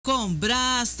Com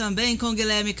Brás também, com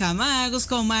Guilherme Camargos,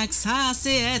 com Marcos Rassi,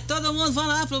 todo mundo vai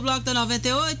lá pro bloco da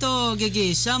 98, ô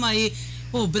Guigui, chama aí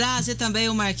o Brás e também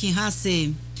o Marquinhos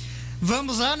Rassi.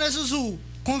 Vamos lá, né, Zuzu?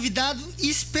 Convidado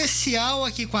especial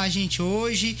aqui com a gente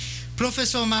hoje,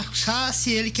 professor Marcos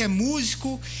Rassi, ele que é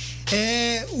músico,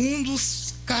 é um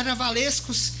dos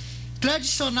carnavalescos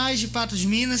tradicionais de Patos de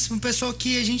Minas, uma pessoa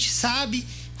que a gente sabe,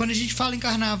 quando a gente fala em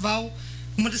carnaval,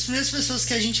 uma das primeiras pessoas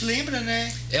que a gente lembra,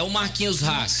 né? É o Marquinhos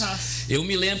Rassi. Eu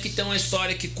me lembro que tem uma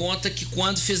história que conta que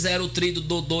quando fizeram o trio do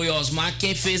Dodô e Osmar,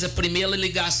 quem fez a primeira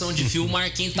ligação de fio, o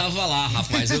Marquinhos tava lá,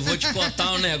 rapaz. Eu vou te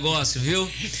contar um negócio, viu?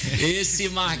 Esse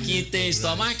Marquinhos tem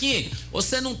história. Marquinhos,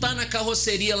 você não tá na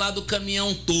carroceria lá do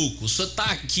caminhão Tuco. Você tá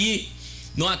aqui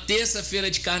numa terça-feira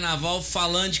de carnaval,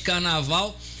 falando de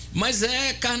carnaval. Mas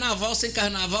carnaval sem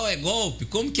carnaval é golpe?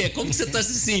 Como que é? Como que você tá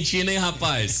se sentindo, hein,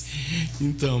 rapaz?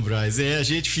 Então, Braz, a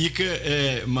gente fica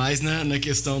mais na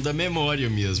questão da memória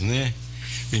mesmo, né?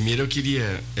 Primeiro eu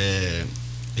queria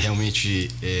realmente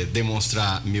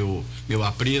demonstrar meu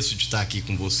apreço de estar aqui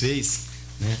com vocês,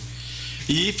 né?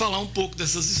 E falar um pouco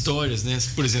dessas histórias, né?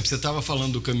 Por exemplo, você estava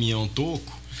falando do caminhão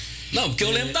Toco. Não, porque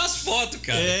eu lembro das fotos,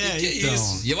 cara. Que então, é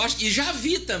isso? E eu acho que já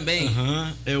vi também.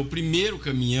 O primeiro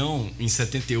caminhão, em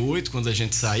 78, quando a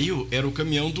gente saiu, era o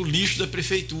caminhão do lixo da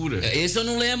prefeitura. Esse eu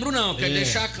não lembro, não, quero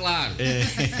deixar claro.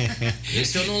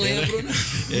 Esse eu não lembro,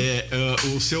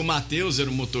 não. O seu Matheus era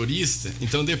o motorista,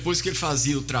 então depois que ele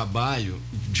fazia o trabalho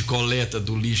de coleta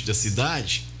do lixo da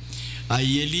cidade,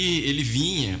 aí ele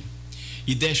vinha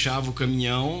e deixava o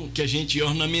caminhão, que a gente ia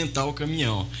ornamentar o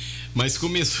caminhão. Mas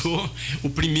o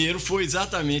primeiro foi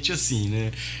exatamente assim, né?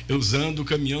 Usando o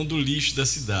caminhão do lixo da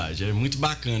cidade. É muito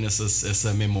bacana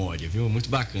essa memória, viu? Muito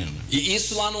bacana. E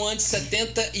isso lá no ano de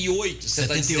 78, você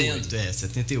tá dizendo?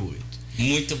 78.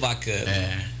 Muito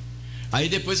bacana. Aí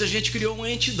depois a gente criou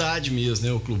uma entidade mesmo,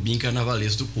 né? O Clubinho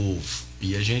Carnavalesco do Povo.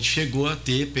 E a gente chegou a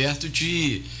ter perto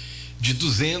de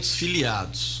 200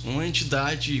 filiados. Uma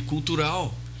entidade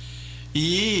cultural.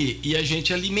 E a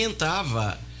gente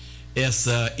alimentava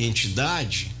essa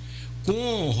entidade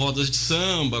com rodas de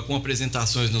samba, com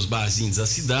apresentações nos barzinhos da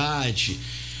cidade.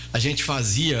 A gente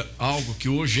fazia algo que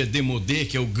hoje é demodê,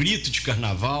 que é o grito de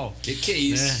carnaval. Que é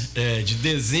isso? Né? De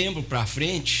dezembro para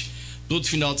frente, todo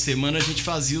final de semana a gente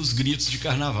fazia os gritos de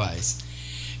carnavais,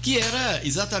 que era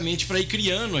exatamente para ir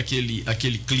criando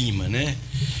aquele clima, né?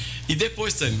 E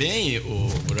depois também, o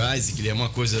Rassi, que é uma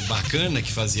coisa bacana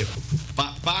que fazia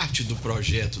parte do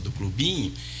projeto do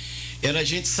Clubinho, era a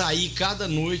gente sair cada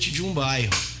noite de um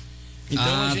bairro.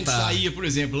 Então a gente saía, por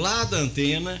exemplo, lá da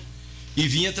Antena e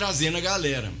vinha trazendo a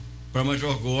galera para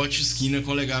Major Gotti, esquina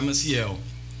com Legar Maciel.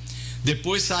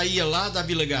 Depois saía lá da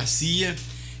Vila Garcia,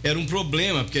 era um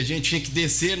problema, porque a gente tinha que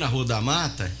descer na Rua da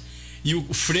Mata e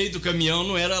o freio do caminhão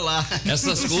não era lá.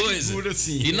 Essas coisas.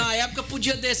 Assim, e na época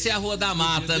podia descer a Rua da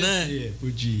Mata, né?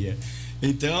 Podia.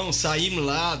 Então, saímos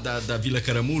lá da Vila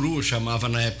Caramuru, chamava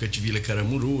na época de Vila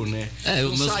Caramuru, né?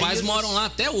 Então, meus pais moram lá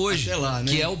até hoje, até lá,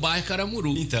 né? Que é o bairro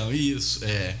Caramuru. Então, isso,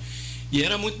 E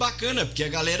era muito bacana, porque a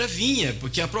galera vinha,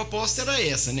 porque a proposta era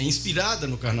essa, né? Inspirada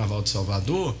no Carnaval de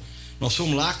Salvador, nós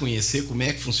fomos lá conhecer como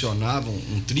é que funcionava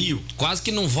um trio. Quase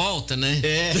que não volta, né?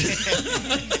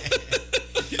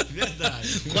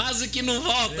 Verdade. Quase que não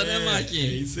volta, né, Marquinhos?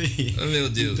 É isso aí. Oh, meu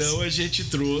Deus. Então a gente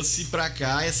trouxe pra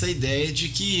cá essa ideia de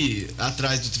que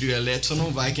atrás do trio elétrico só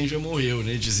não vai quem já morreu,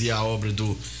 né? Dizia a obra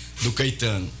do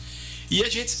Caetano. E a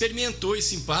gente experimentou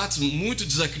esse Patos, muito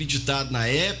desacreditado na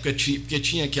época, porque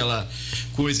tinha aquela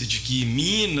coisa de que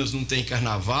Minas não tem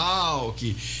carnaval,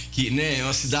 que né, é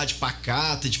uma cidade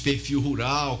pacata, de perfil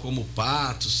rural, como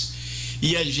Patos.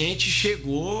 E a gente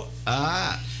chegou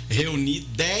a reunir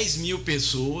 10 mil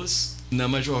pessoas na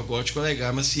Major Gotti com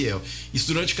Legar Maciel. Isso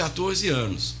durante 14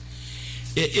 anos.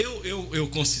 Eu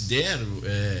considero,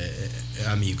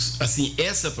 amigos, assim,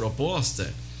 essa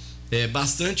proposta é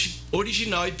bastante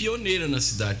original e pioneira na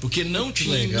cidade, porque não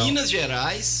tinha em Minas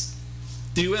Gerais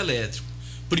trio elétrico.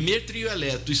 O primeiro trio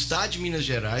elétrico do estado de Minas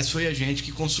Gerais foi a gente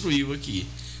que construiu aqui,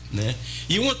 né?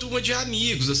 E uma turma de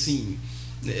amigos, assim,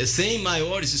 sem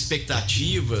maiores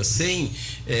expectativas, sem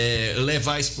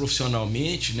levar isso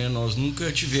profissionalmente, né? Nós nunca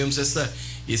tivemos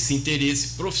esse interesse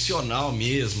profissional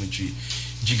mesmo de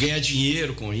ganhar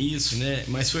dinheiro com isso, né?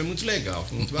 Mas foi muito legal.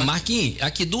 Marquinhos,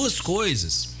 aqui duas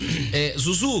coisas.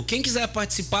 Zuzu, quem quiser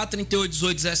participar, 38,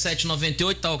 18, 17,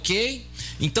 98, tá ok?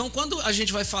 Então, quando a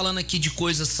gente vai falando aqui de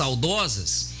coisas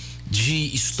saudosas,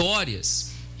 de histórias,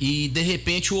 e de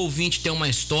repente o ouvinte tem uma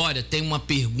história, tem uma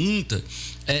pergunta,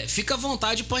 fica à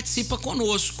vontade e participa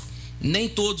conosco. Nem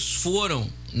todos foram,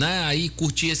 né, aí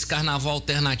curtir esse carnaval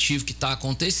alternativo que está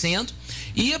acontecendo.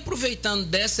 E aproveitando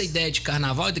dessa ideia de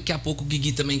carnaval, e daqui a pouco o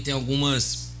Guigui também tem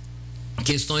algumas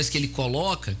questões que ele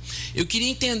coloca, eu queria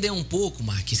entender um pouco,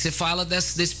 Marquinhos, você fala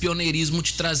desse pioneirismo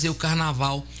de trazer o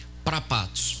carnaval para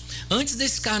Patos. Antes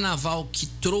desse carnaval que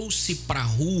trouxe para a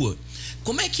rua,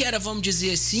 como é que era, vamos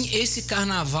dizer assim, esse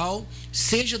carnaval,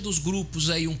 seja dos grupos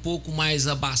aí um pouco mais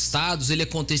abastados, ele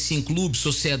acontecia em clubes,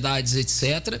 sociedades,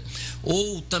 etc.,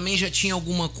 ou também já tinha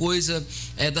alguma coisa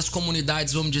das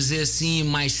comunidades, vamos dizer assim,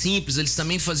 mais simples, eles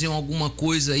também faziam alguma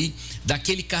coisa aí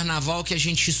daquele carnaval que a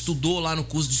gente estudou lá no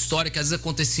curso de História, que às vezes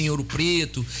acontecia em Ouro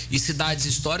Preto e cidades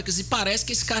históricas, e parece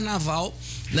que esse carnaval,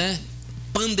 né,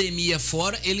 pandemia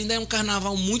fora, ele ainda é um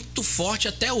carnaval muito forte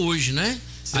até hoje, né?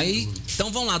 Aí,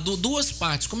 então vamos lá, duas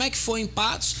partes. Como é que foi em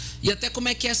Patos e até como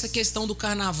é que é essa questão do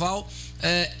carnaval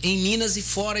em Minas e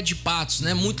fora de Patos,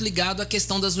 né? Muito ligado à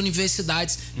questão das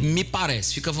universidades, me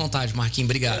parece. Fica à vontade, Marquinhos,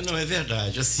 obrigado. Não, é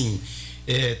verdade. Assim,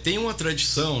 tem uma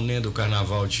tradição, né, do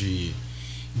carnaval de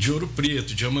Ouro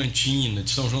Preto, Diamantina,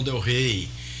 de São João del Rei.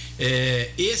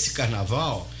 Esse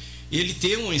carnaval, ele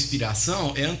tem uma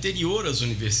inspiração, anterior às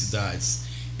universidades.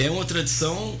 É uma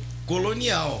tradição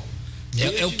colonial.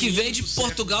 É o que vem de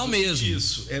Portugal mesmo.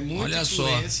 Isso, é muita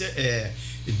influência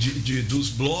dos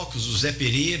blocos do Zé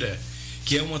Pereira,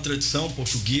 que é uma tradição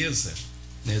portuguesa,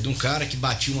 né, de um cara que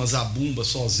batia uma zabumba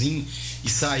sozinho e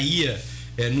saía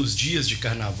nos dias de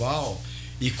carnaval,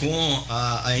 e com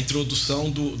a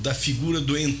introdução da figura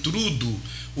do entrudo.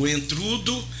 O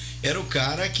entrudo era o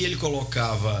cara que ele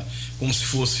colocava como se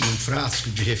fosse um frasco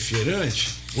de refrigerante.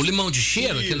 O limão de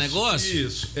cheiro, aquele negócio?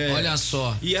 Isso. Olha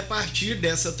só. E a partir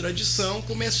dessa tradição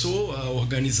começou a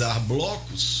organizar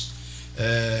blocos.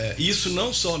 Isso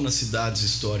não só nas cidades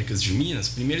históricas de Minas.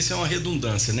 Primeiro, isso é uma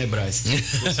redundância, né, Braz?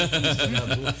 Você como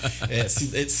historiador,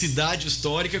 cidade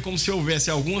histórica é como se houvesse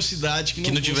alguma cidade que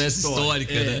não tivesse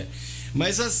histórica, né?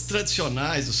 Mas as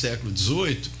tradicionais do século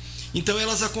XVIII, então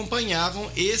elas acompanhavam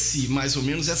mais ou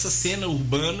menos essa cena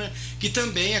urbana que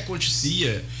também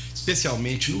acontecia,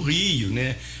 especialmente no Rio,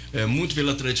 né? Muito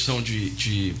pela tradição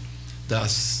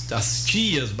das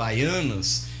tias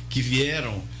baianas que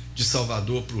vieram de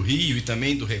Salvador para o Rio e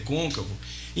também do Recôncavo.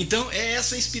 Então é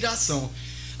essa a inspiração.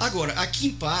 Agora, aqui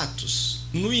em Patos,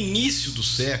 no início do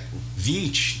século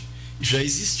XX, já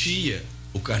existia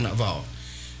o carnaval.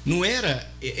 Não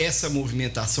era essa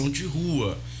movimentação de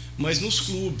rua, mas nos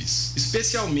clubes,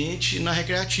 especialmente na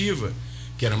recreativa,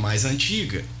 que era mais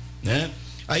antiga, né?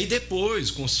 Aí depois,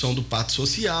 construção do Pátio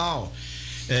Social,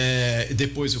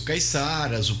 depois o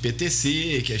Caiçaras, o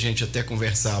PTC, que a gente até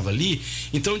conversava ali.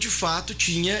 Então, de fato,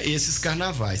 tinha esses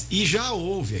carnavais. E já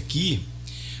houve aqui,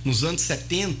 nos anos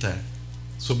 70,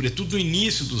 sobretudo no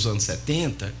início dos anos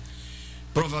 70,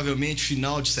 provavelmente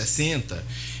final de 60,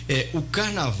 o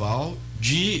carnaval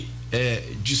de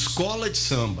escola de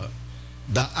samba,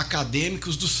 da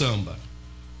Acadêmicos do Samba,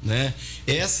 né?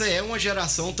 Essa é uma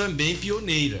geração também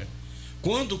pioneira.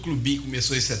 Quando o clubinho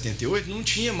começou em 78, não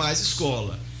tinha mais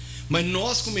escola, mas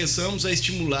nós começamos a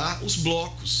estimular os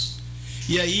blocos.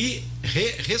 E aí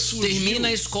ressurgiu. Termina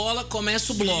a escola,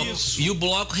 começa o bloco. Isso. E o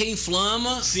bloco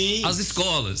reinflama as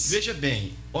escolas. Veja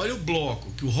bem, olha o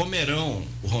bloco que o Romero,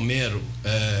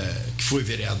 que foi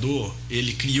vereador,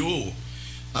 ele criou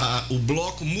o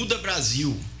bloco Muda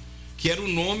Brasil, que era o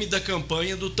nome da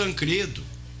campanha do Tancredo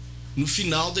no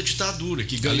final da ditadura,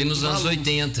 que ganhou ali nos anos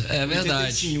 80,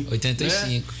 verdade. 85.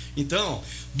 Né? Então,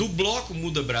 do bloco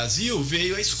Muda Brasil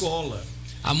veio a escola.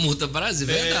 A Muda Brasil,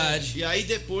 verdade. E aí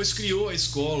depois criou a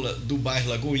escola do bairro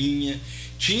Lagoinha.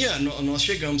 Nós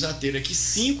chegamos a ter aqui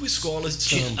 5 escolas de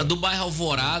samba. A do bairro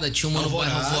Alvorada, tinha uma no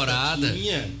bairro Alvorada.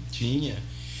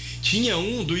 Tinha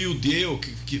um do Ildeu,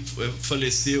 que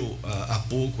faleceu há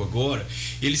pouco agora.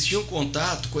 Eles tinham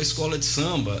contato com a escola de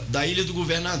samba da Ilha do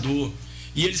Governador.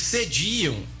 E eles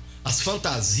cediam as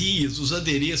fantasias, os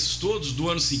adereços todos do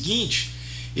ano seguinte,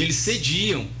 eles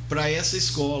cediam para essa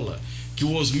escola. Que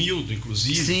o Osmildo,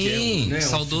 inclusive, sim, que é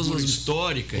saudoso uma figura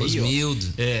histórica.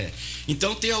 Osmildo.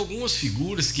 Então tem algumas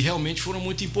figuras que realmente foram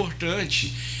muito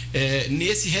importantes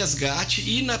nesse resgate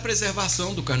e na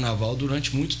preservação do carnaval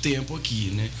durante muito tempo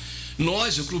aqui, né?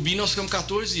 O clubinho, nós ficamos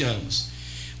 14 anos.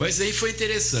 Mas aí foi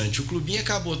interessante, o clubinho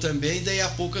acabou também, daí a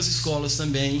poucas escolas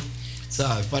também,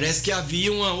 sabe? Parece que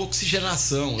havia uma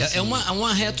oxigenação. Assim. É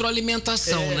uma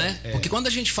retroalimentação, né? Porque quando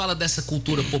a gente fala dessa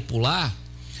cultura popular,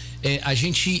 a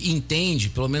gente entende,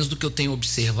 pelo menos do que eu tenho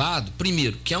observado,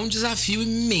 primeiro, que é um desafio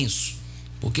imenso,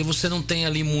 porque você não tem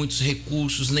ali muitos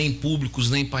recursos, nem públicos,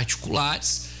 nem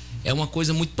particulares. É uma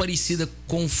coisa muito parecida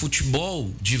com o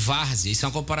futebol de várzea. Isso é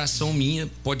uma comparação minha,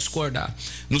 pode discordar,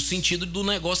 no sentido do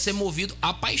negócio ser movido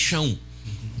à paixão,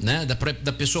 né?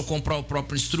 Da pessoa comprar o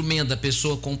próprio instrumento, da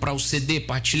pessoa comprar o CD,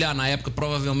 partilhar. Na época,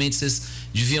 provavelmente, vocês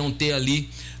deviam ter ali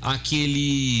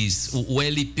o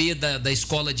LP da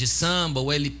escola de samba,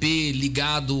 o LP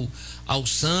ligado ao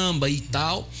samba e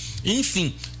tal.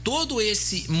 Enfim, todo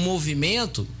esse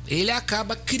movimento, ele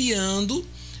acaba criando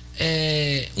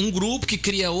um grupo que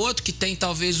cria outro, que tem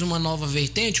talvez uma nova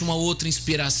vertente, uma outra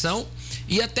inspiração.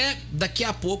 E até daqui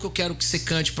a pouco eu quero que você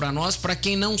cante para nós, para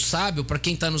quem não sabe, ou para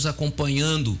quem está nos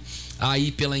acompanhando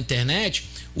aí pela internet,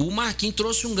 o Marquinhos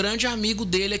trouxe um grande amigo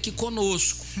dele aqui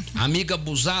conosco. Amigo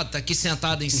abusado, está aqui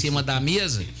sentado em cima da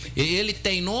mesa. Ele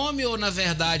tem nome ou na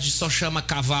verdade só chama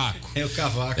Cavaco? É o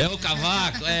Cavaco. É o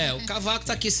Cavaco, o Cavaco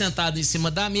está aqui sentado em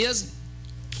cima da mesa.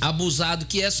 Abusado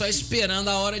que é, só esperando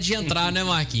a hora de entrar, né,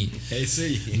 Marquinhos? É isso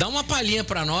aí. Dá uma palhinha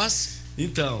para nós.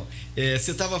 Então,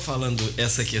 você estava falando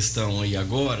essa questão aí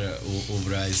agora, o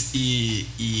Braz, e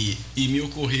me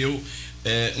ocorreu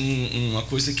uma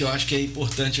coisa que eu acho que é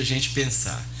importante a gente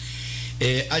pensar.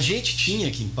 A gente tinha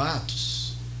aqui em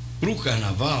Patos, para o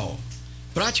Carnaval,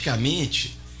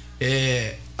 praticamente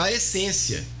a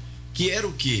essência, que era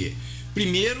o quê?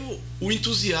 Primeiro, o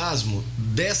entusiasmo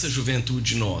dessa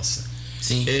juventude nossa.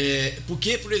 Sim.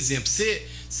 Porque, por exemplo,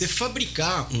 você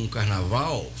fabricar um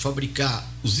carnaval, fabricar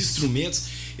os instrumentos.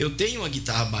 Eu tenho uma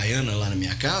guitarra baiana lá na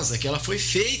minha casa que ela foi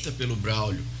feita pelo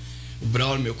Braulio, o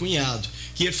Braulio, meu cunhado,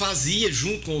 que ele fazia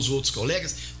junto com os outros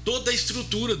colegas toda a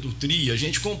estrutura do trio. A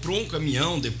gente comprou um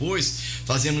caminhão depois,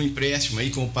 fazendo um empréstimo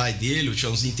aí com o pai dele, o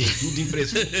Tiãozinho tem tudo,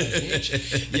 emprestou pra gente.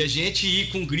 E a gente ia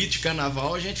com grito de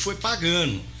carnaval, a gente foi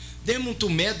pagando. Demos um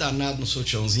tumé danado no seu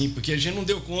Tiãozinho, porque a gente não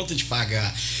deu conta de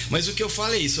pagar. Mas o que eu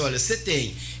falo é isso, olha, você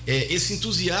tem esse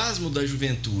entusiasmo da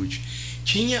juventude.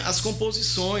 Tinha as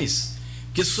composições,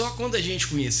 porque só quando a gente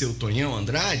conheceu o Tonhão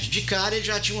Andrade, de cara ele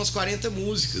já tinha umas 40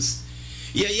 músicas.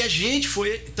 E aí a gente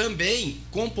foi também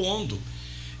compondo.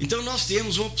 Então nós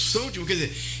temos uma opção de... Quer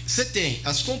dizer, você tem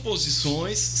as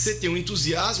composições, você tem o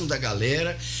entusiasmo da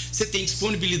galera, você tem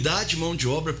disponibilidade de mão de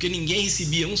obra, porque ninguém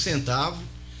recebia um centavo.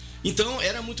 Então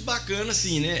era muito bacana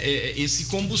assim, né? Esse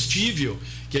combustível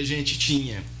que a gente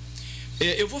tinha.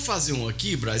 Eu vou fazer um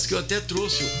aqui, Braz, que eu até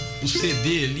trouxe o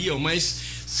CD ali, ó, mas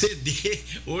CD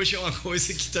hoje é uma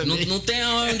coisa que também... Não tem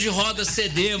onde roda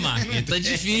CD, Marquinhos, tá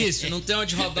difícil, não tem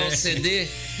onde rodar o CD.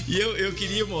 E eu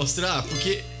queria mostrar,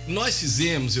 porque nós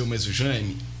fizemos, eu mais o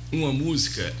Jaime, uma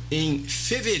música em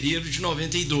fevereiro de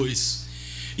 92.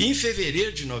 E em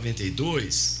fevereiro de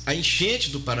 92, a enchente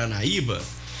do Paranaíba,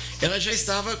 ela já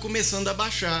estava começando a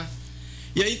baixar.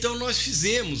 E aí então nós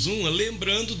fizemos uma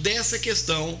lembrando dessa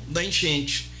questão da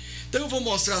enchente. Então eu vou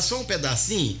mostrar só um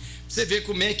pedacinho pra você ver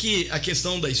como é que a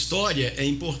questão da história é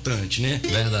importante, né?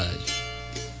 Verdade.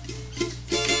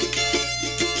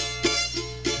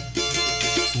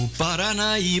 O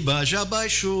Paranaíba já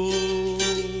baixou,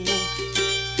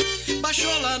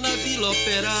 baixou lá na Vila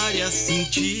Operária,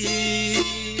 sentiu.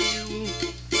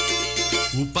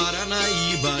 O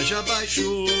Paranaíba já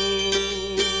baixou,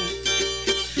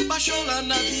 baixou lá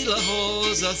na Vila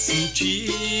Rosa,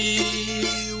 sentiu.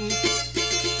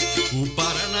 O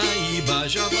Paranaíba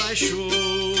já baixou,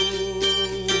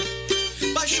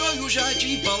 baixou e o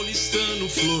Jardim Paulistano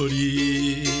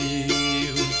floriu.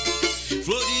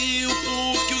 Floriu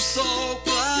porque o sol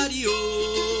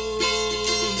clareou,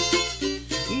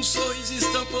 um sorriso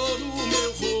estampou no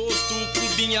meu rosto, um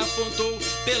clubinho apontou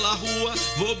pela rua,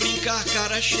 vou brincar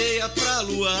cara cheia pra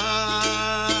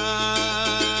luar.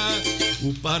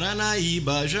 O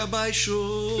Paranaíba já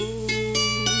baixou.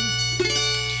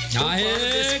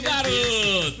 Aê,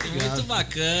 garoto! Muito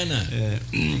bacana.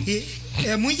 E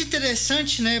é muito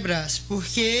interessante, né, Brás?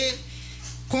 Porque,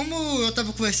 como eu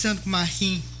estava conversando com o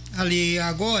Marquinhos ali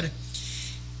agora,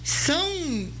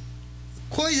 são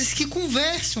coisas que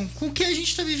conversam com o que a gente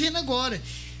está vivendo agora.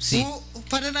 Sim. O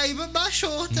Paranaíba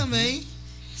baixou também,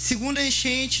 segunda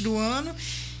enchente do ano.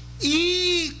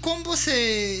 E como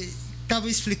você estava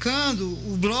explicando,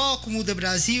 o Bloco Muda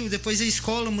Brasil, depois a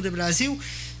Escola Muda Brasil,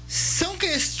 são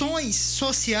questões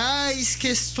sociais,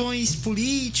 questões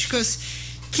políticas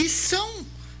que são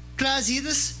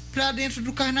trazidas para dentro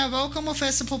do Carnaval, que é uma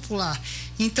festa popular.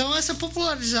 Então essa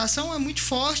popularização é muito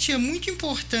forte, é muito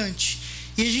importante.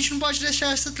 E a gente não pode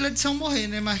deixar essa tradição morrer,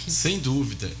 né, Marquinhos? Sem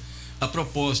dúvida. A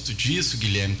propósito disso,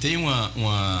 Guilherme, tem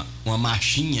uma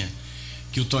marchinha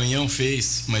que o Tonhão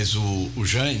fez, mas o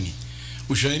Jaime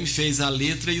fez a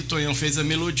letra e o Tonhão fez a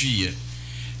melodia,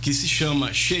 que se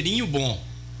chama Cheirinho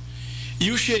Bom. E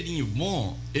o cheirinho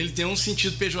bom, ele tem um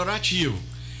sentido pejorativo,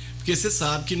 porque você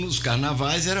sabe que nos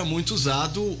carnavais era muito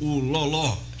usado o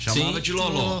loló, chamava de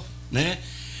loló, né?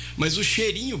 Mas o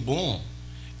cheirinho bom,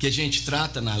 que a gente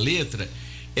trata na letra,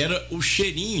 era o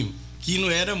cheirinho que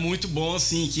não era muito bom,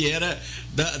 assim, que era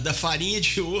da farinha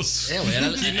de osso.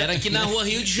 Era aqui na rua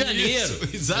Rio de Janeiro.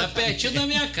 Isso, era pertinho da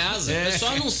minha casa. O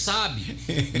pessoal não sabe,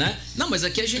 né? Não, mas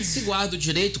aqui a gente se guarda o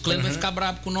direito, o Clênio vai ficar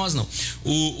bravo com nós, não.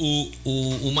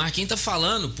 O Marquinhos tá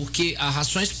falando, porque a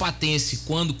Rações Patense,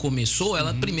 quando começou,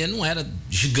 ela primeiro não era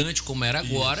gigante como era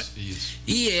agora. Isso.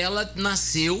 E ela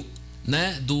nasceu,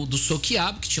 né, do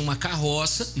Soquiabo, que tinha uma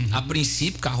carroça, a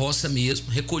princípio, carroça mesmo,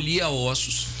 recolhia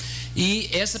ossos. E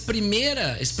esse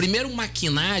primeiro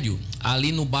maquinário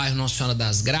ali no bairro Nossa Senhora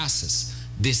das Graças,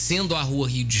 descendo a rua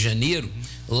Rio de Janeiro,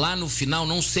 lá no final,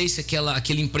 não sei se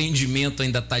aquele empreendimento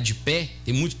ainda está de pé,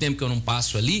 tem muito tempo que eu não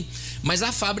passo ali, mas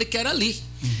a fábrica era ali.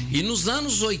 E nos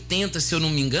anos 80, se eu não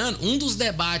me engano, um dos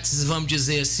debates, vamos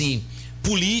dizer assim,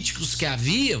 políticos que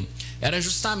havia, era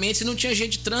justamente se não tinha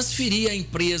jeito de transferir a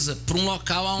empresa para um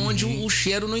local onde o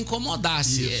cheiro não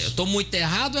incomodasse. Estou muito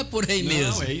errado ou é por aí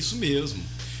mesmo? Não, é isso mesmo.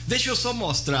 Deixa eu só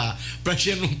mostrar, pra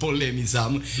gente não polemizar.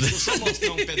 Vou só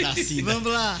mostrar um pedacinho.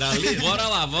 Vamos lá. Bora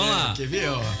lá, vamos lá. Quer ver,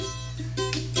 ó?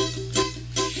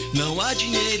 Não há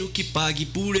dinheiro que pague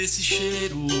por esse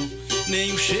cheiro,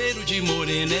 nem o cheiro de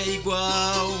morena é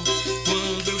igual.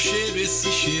 Quando eu cheiro esse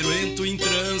cheiro, entro em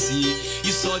transe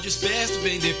e só desperto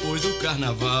bem depois do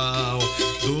carnaval.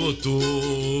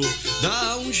 Doutor,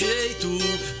 dá um jeito,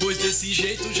 pois desse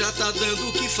jeito já tá dando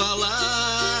o que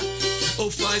falar. Ou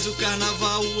faz o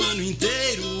carnaval o ano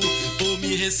inteiro, ou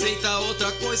me receita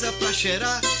outra coisa pra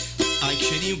cheirar. Ai, que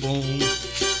cheirinho bom.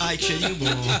 Ai, que cheirinho bom.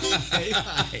 Aí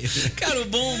vai. Cara, o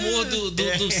bom humor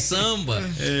do samba.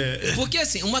 Porque,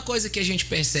 assim, uma coisa que a gente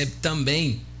percebe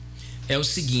também é o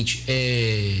seguinte: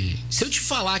 se eu te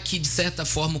falar que, de certa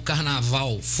forma, o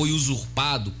carnaval foi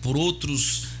usurpado por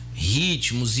outros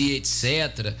ritmos e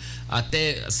etc.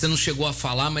 Até você não chegou a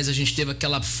falar, mas a gente teve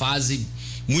aquela fase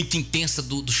muito intensa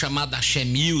do chamado axé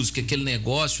music, aquele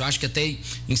negócio. Eu acho que até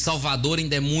em Salvador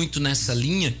ainda é muito nessa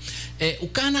linha. O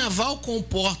carnaval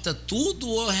comporta tudo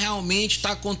ou realmente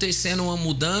está acontecendo uma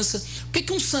mudança? Por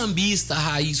que um sambista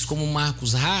raiz como o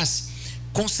Marcos Rassi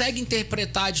consegue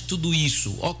interpretar de tudo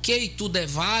isso? Ok, tudo é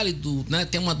válido, né?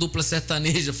 Tem uma dupla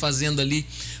sertaneja fazendo ali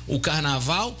o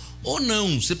carnaval, ou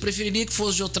não? Você preferiria que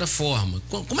fosse de outra forma?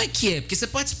 Como é que é? Porque você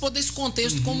participou desse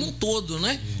contexto como um todo,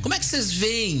 né? Como é que vocês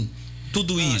veem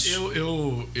tudo isso?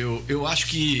 Eu acho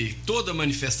que toda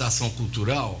manifestação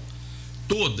cultural,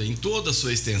 em toda a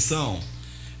sua extensão,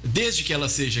 desde que ela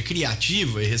seja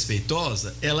criativa e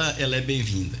respeitosa, ela é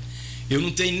bem-vinda. Eu não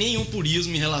tenho nenhum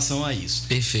purismo em relação a isso.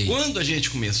 Perfeito. Quando a gente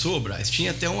começou, Braz,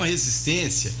 tinha até uma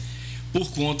resistência por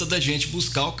conta da gente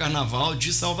buscar o carnaval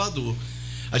de Salvador.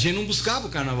 A gente não buscava o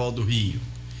carnaval do Rio,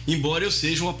 embora eu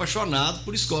seja um apaixonado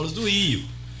por escolas do Rio.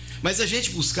 Mas a gente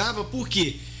buscava por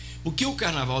quê? Porque o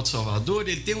carnaval de Salvador,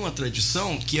 ele tem uma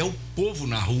tradição que é o povo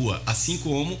na rua, assim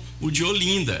como o de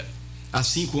Olinda,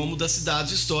 assim como o das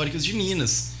cidades históricas de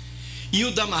Minas. E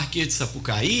o da Marquês de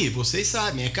Sapucaí, vocês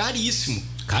sabem, é caríssimo.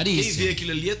 Caríssimo. Quem vê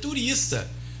aquilo ali é turista,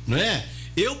 não é?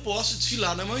 Eu posso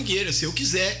desfilar na Mangueira, se eu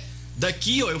quiser.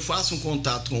 Daqui, ó, eu faço um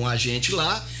contato com um agente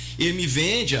lá, ele me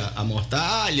vende a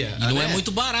mortalha. E não é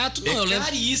muito barato, não. É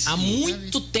caríssimo. Há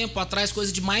muito tempo atrás,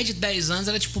 coisa de mais de 10 anos,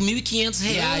 era tipo R$1.500.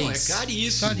 Não, é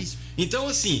caríssimo. Então,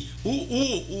 assim,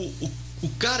 o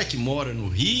cara que mora no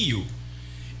Rio,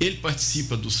 ele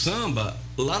participa do samba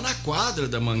lá na quadra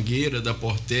da Mangueira, da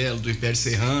Portela, do Império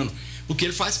Serrano, porque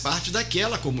ele faz parte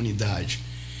daquela comunidade.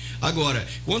 Agora,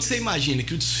 quando você imagina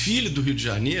que o desfile do Rio de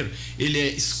Janeiro, ele é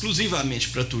exclusivamente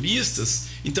para turistas,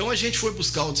 então a gente foi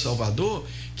buscar o de Salvador,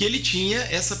 que ele tinha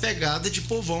essa pegada de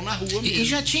povão na rua mesmo. E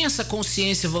já tinha essa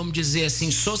consciência, vamos dizer assim,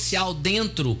 social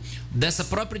dentro dessa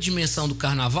própria dimensão do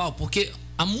carnaval? Porque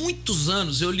há muitos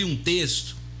anos eu li um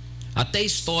texto, até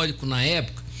histórico na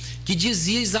época, que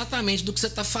dizia exatamente do que você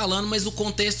está falando, mas o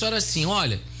contexto era assim: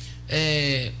 olha,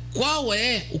 qual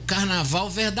é o carnaval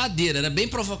verdadeiro? Era bem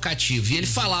provocativo. E ele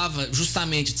falava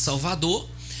justamente de Salvador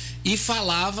e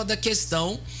falava da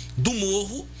questão do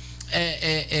morro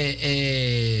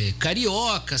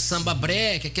carioca, samba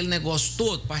breque, aquele negócio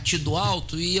todo, partido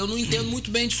alto. E eu não entendo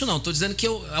muito bem disso, não. Estou dizendo que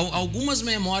algumas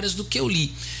memórias do que eu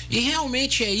li. E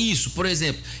realmente é isso. Por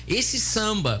exemplo, esse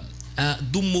samba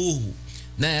do morro,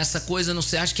 né? Essa coisa, não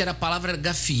sei, acho que era a palavra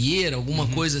gafieira, alguma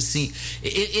coisa assim.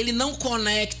 Ele não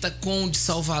conecta com o de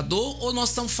Salvador, ou nós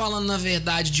estamos falando, na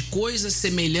verdade, de coisas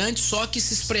semelhantes, só que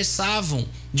se expressavam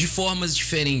de formas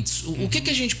diferentes? O que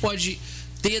a gente pode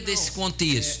ter desse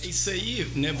contexto? Isso aí,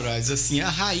 né, Braz? Assim, a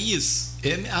raiz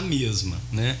é a mesma,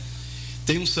 né?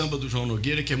 Tem um samba do João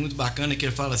Nogueira que é muito bacana, que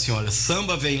ele fala assim: olha,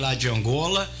 samba vem lá de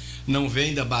Angola, não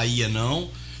vem da Bahia,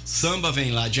 não. Samba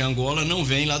vem lá de Angola, não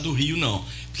vem lá do Rio, não.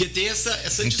 Porque tem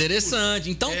essa interessante.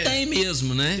 Então tem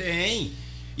mesmo, né? Tem.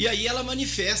 E aí ela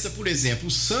manifesta, por exemplo,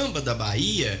 o samba da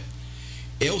Bahia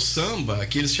é o samba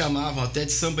que eles chamavam até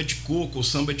de samba de coco ou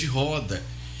samba de roda,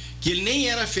 que ele nem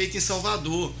era feito em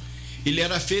Salvador, ele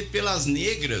era feito pelas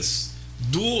negras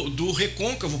do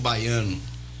recôncavo baiano,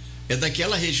 é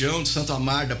daquela região de Santo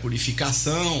Amaro da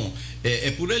Purificação, é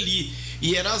por ali,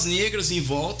 e eram as negras em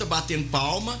volta batendo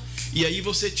palma, e aí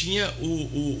você tinha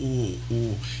o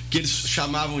que eles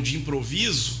chamavam de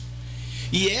improviso,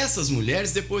 e essas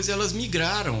mulheres depois elas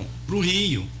migraram para o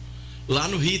Rio. Lá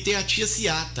no Rio tem a Tia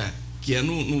Ciata, que é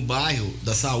no bairro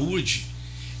da Saúde,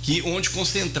 onde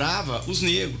concentrava os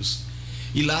negros,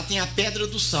 e lá tem a Pedra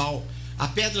do Sal. A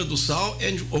Pedra do Sal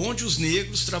é onde os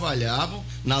negros trabalhavam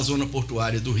na zona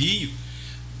portuária do Rio,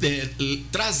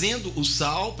 trazendo o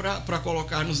sal para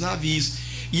colocar nos navios.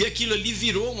 E aquilo ali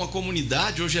virou uma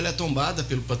comunidade, hoje ela é tombada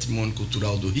pelo Patrimônio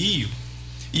Cultural do Rio,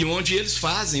 e onde eles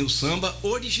fazem o samba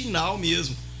original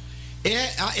mesmo.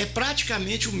 É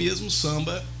praticamente o mesmo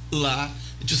samba lá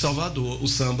de Salvador, o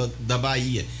samba da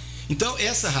Bahia. Então,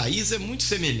 essa raiz é muito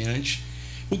semelhante.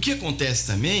 O que acontece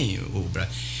também,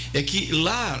 é que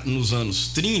lá nos anos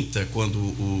 30, quando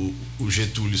o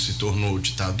Getúlio se tornou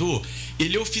ditador,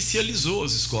 ele oficializou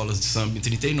as escolas de samba em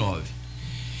 39.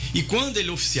 E quando ele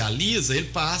oficializa, ele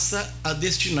passa a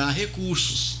destinar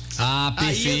recursos. Ah,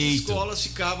 perfeito. Aí as escolas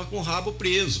ficavam com o rabo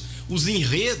preso. Os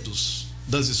enredos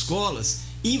das escolas,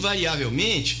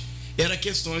 invariavelmente, eram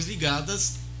questões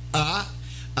ligadas à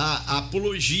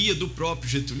apologia do próprio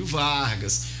Getúlio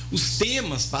Vargas. Os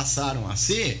temas passaram a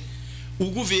ser o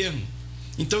governo.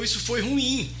 Então isso foi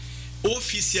ruim,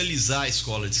 oficializar a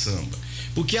escola de samba,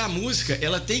 porque a música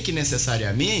ela tem que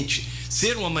necessariamente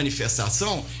ser uma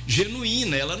manifestação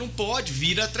genuína, ela não pode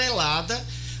vir atrelada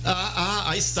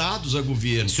a estados, a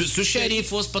governo. Se o cheirinho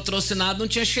fosse patrocinado, não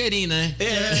tinha cheirinho, né?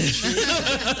 É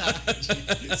verdade,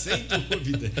 sem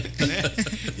dúvida, né?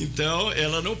 Então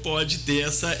ela não pode ter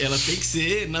ela tem que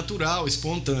ser natural,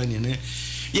 espontânea, né?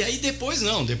 E aí depois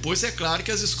depois é claro que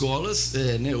as escolas,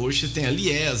 né, hoje você tem a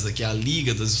Liesa, que é a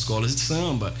Liga das Escolas de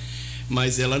Samba,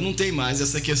 mas ela não tem mais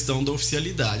essa questão da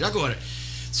oficialidade. Agora,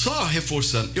 só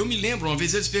reforçando, eu me lembro uma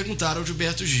vez eles perguntaram ao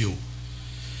Gilberto Gil: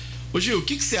 ô Gil, o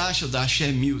que você acha da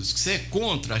Axé Music? Você é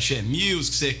contra a Axé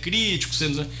Music? Você é crítico?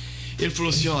 Ele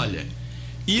falou assim: olha,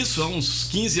 isso há uns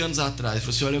 15 anos atrás, ele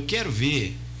falou assim: olha, eu quero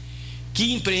ver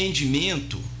que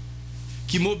empreendimento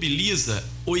que mobiliza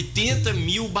 80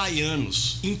 mil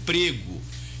baianos,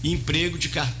 emprego de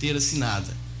carteira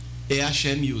assinada, é a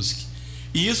Axé Music.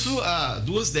 Isso há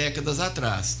 2 décadas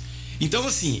atrás. Então,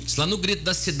 assim... Isso lá no Grito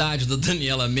da Cidade, da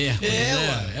Daniela Merkel,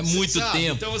 né? É muito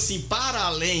tempo. Então, assim, para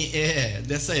além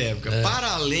dessa época,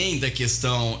 para além da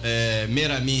questão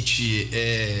meramente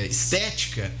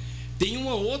estética, tem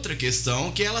uma outra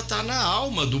questão que ela está na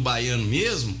alma do baiano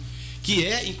mesmo, que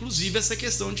é, inclusive, essa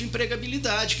questão de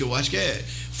empregabilidade, que eu acho que é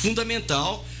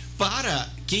fundamental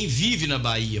para quem vive na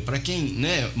Bahia, para quem,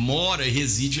 né, mora e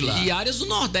reside lá. E áreas do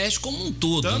Nordeste como um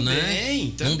todo,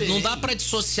 também. Não dá para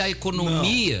dissociar a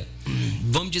economia,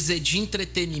 vamos dizer, de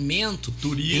entretenimento,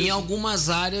 turismo, em algumas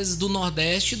áreas do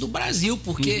Nordeste e do Brasil,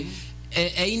 porque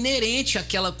é inerente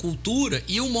àquela cultura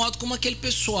e o modo como aquele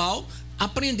pessoal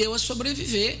aprendeu a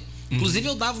sobreviver. Inclusive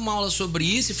eu dava uma aula sobre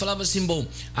isso e falava assim: bom,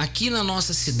 aqui na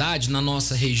nossa cidade, na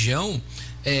nossa região,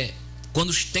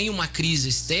 quando tem uma crise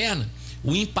externa,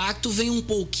 o impacto vem um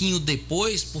pouquinho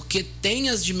depois, porque tem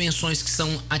as dimensões que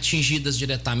são atingidas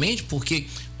diretamente, porque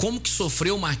como que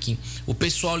sofreu, Marquinhos? O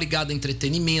pessoal ligado a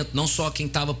entretenimento, não só quem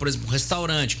estava, por exemplo, no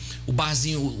restaurante, o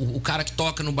barzinho, o cara que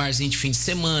toca no barzinho de fim de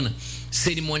semana,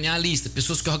 cerimonialista,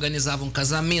 pessoas que organizavam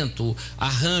casamento,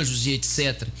 arranjos e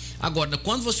etc. Agora,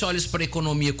 quando você olha isso para a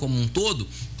economia como um todo,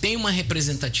 tem uma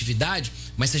representatividade,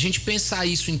 mas se a gente pensar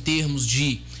isso em termos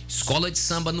de escola de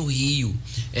samba no Rio,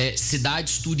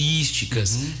 cidades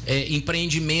turísticas,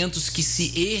 empreendimentos que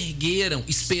se ergueram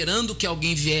esperando que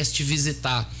alguém viesse te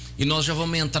visitar, e nós já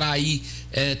vamos entrar aí,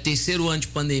 3º ano de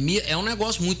pandemia, é um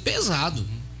negócio muito pesado.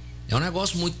 É um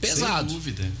negócio muito pesado.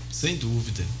 Sem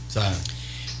dúvida, sabe?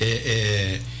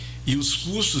 E os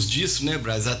custos disso, né,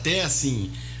 Braz? Até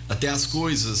as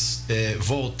coisas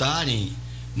voltarem,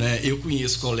 né? Eu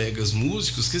conheço colegas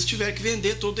músicos que eles tiveram que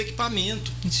vender todo o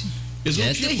equipamento. Sim. Eles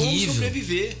não tinham como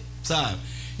sobreviver, sabe?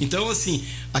 Então, assim,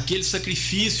 aquele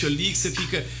sacrifício ali que você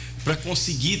fica para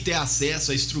conseguir ter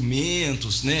acesso a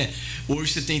instrumentos, né?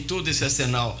 Hoje você tem todo esse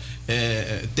arsenal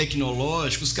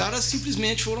tecnológico, os caras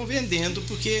simplesmente foram vendendo,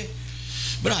 porque...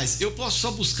 Braz, eu posso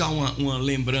só buscar uma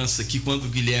lembrança aqui quando o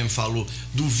Guilherme falou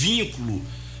do vínculo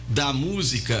da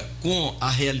música com a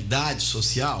realidade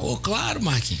social? Claro,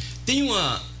 Marquinhos. Tem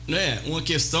né, uma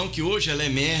questão que hoje ela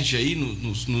emerge aí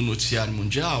no noticiário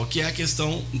mundial, que é a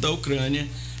questão da Ucrânia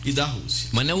e da Rússia.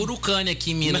 Mas não é Urucânia aqui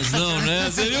em Minas, não,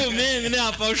 né? Você viu o meme, né,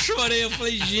 rapaz? Eu chorei, eu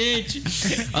falei, gente,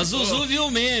 a Zuzu viu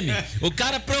o meme. O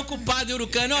cara preocupado em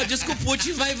Urucânia, ó, diz que o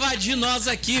Putin vai invadir nós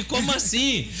aqui, como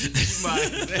assim?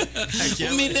 Demais, né?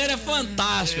 O mineiro é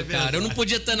fantástico, cara. Eu não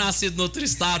podia ter nascido no outro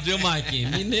estado, viu, Marquinhos?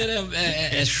 Mineiro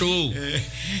é show.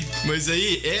 Mas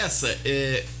aí,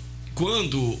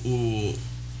 quando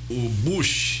o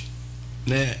Bush,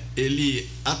 né, ele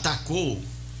atacou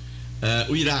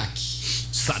o Iraque.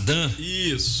 Saddam.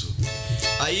 Isso.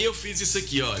 Aí eu fiz isso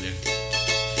aqui, olha.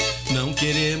 Não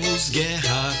queremos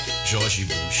guerra, George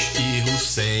Bush e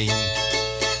Hussein.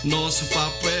 Nosso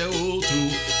papo é outro,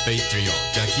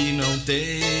 patriot aqui não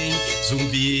tem.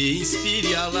 Zumbi,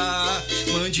 inspire Alá,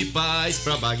 mande paz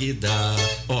pra Bagdá.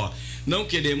 Ó, não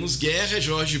queremos guerra,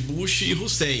 George Bush e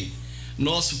Hussein.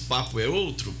 Nosso papo é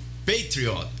outro,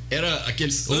 patriot. Era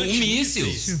aqueles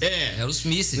mísseis. Eram os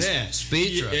mísseis. Né? Os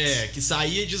patriots. Que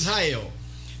saía de Israel.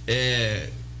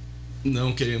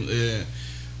 Não queremos.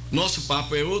 Nosso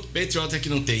papo é outro, patriota que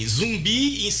não tem.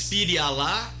 Zumbi, inspire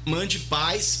Alá, mande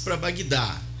paz pra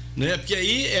Bagdá. Né? Porque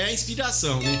aí é a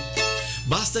inspiração, né?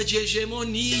 Basta de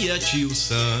hegemonia, tio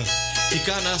Sam,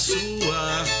 fica na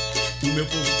sua. O meu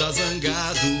povo tá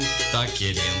zangado, tá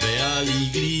querendo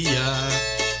alegria.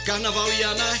 Carnaval e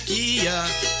anarquia,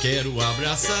 quero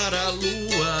abraçar a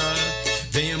lua.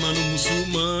 Venha, mano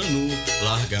muçulmano,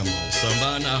 larga a mão,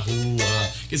 samba na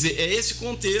rua. Quer dizer, é esse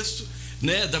contexto,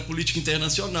 né, da política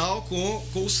internacional com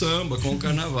o samba, com o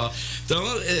carnaval. Então,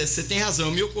 você tem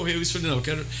razão, me ocorreu isso, falei, não, eu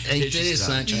quero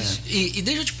registrar. Interessante. E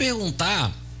deixa eu te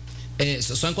perguntar,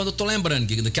 só enquanto eu tô lembrando,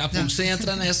 que daqui a pouco você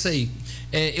entra nessa aí.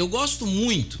 Eu gosto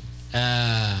muito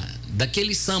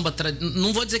daquele samba,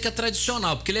 não vou dizer que é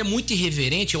tradicional, porque ele é muito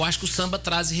irreverente, eu acho que o samba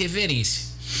traz irreverência.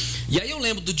 E aí eu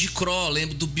lembro do Dicró,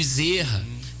 lembro do Bezerra,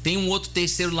 tem um outro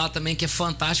terceiro lá também que é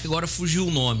fantástico, agora fugiu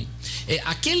o nome.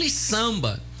 Aquele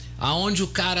samba aonde o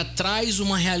cara traz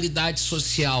uma realidade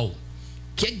social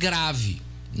que é grave,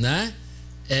 né?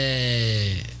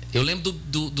 Eu lembro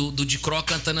do Dicró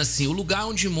cantando assim: no lugar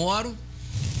onde eu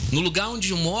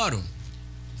moro,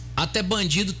 até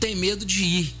bandido tem medo de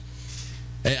ir.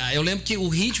 Eu lembro que o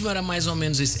ritmo era mais ou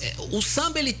menos isso. O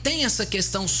samba, ele tem essa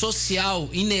questão social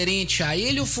inerente a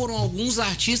ele, ou foram alguns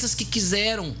artistas que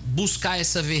quiseram buscar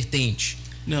essa vertente?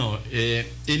 Não,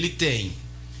 ele tem.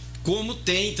 Como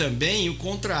tem também o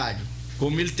contrário.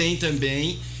 Como ele tem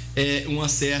também uma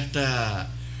certa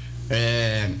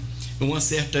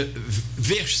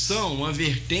versão, uma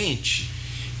vertente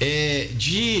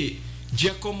de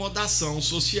acomodação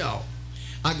social.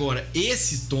 Agora,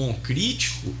 esse tom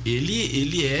crítico,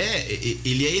 ele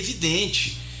é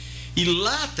evidente. E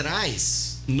lá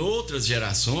atrás, noutras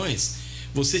gerações,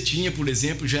 você tinha, por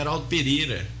exemplo, Geraldo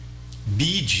Pereira,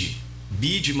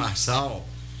 Bide Marçal,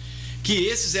 que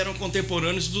esses eram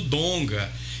contemporâneos do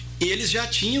Donga. Eles já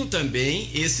tinham também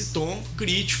esse tom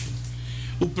crítico.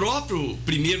 O próprio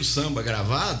primeiro samba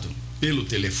gravado pelo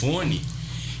telefone,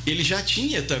 ele já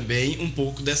tinha também um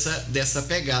pouco dessa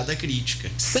pegada crítica.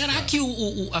 Será que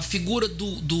a figura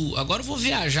agora eu vou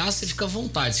viajar, você fica à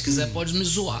vontade, se quiser pode me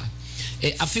zoar.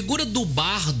 A figura do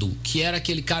bardo, que era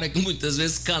aquele cara que muitas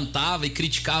vezes cantava e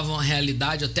criticava a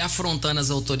realidade, até afrontando as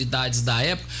autoridades da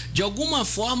época, de alguma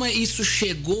forma isso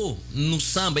chegou no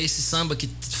samba, esse samba que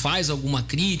faz alguma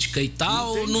crítica e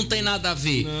tal, não tem nada a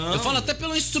ver? Não. Eu falo até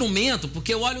pelo instrumento,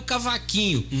 porque eu olho o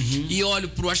cavaquinho e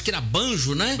olho acho que era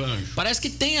banjo, né? Banjo. Parece que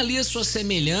tem ali a sua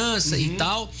semelhança e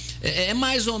tal. É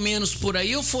mais ou menos por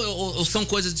aí, ou são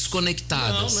coisas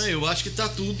desconectadas? Não, eu acho que está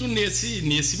tudo nesse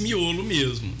miolo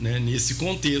mesmo, né? Nesse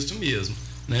contexto mesmo,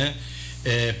 né?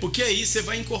 Porque aí você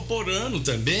vai incorporando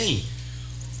também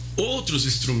outros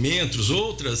instrumentos,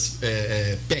 outras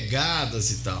pegadas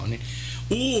e tal, né?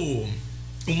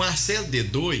 O Marcelo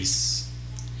D2,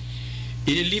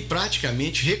 ele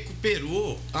praticamente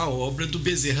recuperou a obra do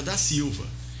Bezerra da Silva,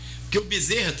 porque o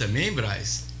Bezerra também,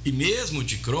 Braz, e mesmo o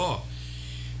Dicró,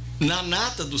 na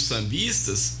nata dos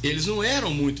sambistas, eles não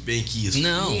eram muito bem quisto.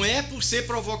 Não é por ser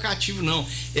provocativo, não.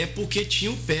 É porque tinha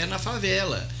o pé na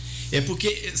favela. É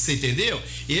porque, você entendeu?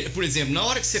 Por exemplo, na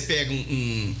hora que você pega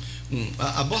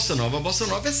a bossa nova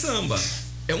é samba.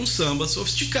 É um samba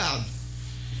sofisticado.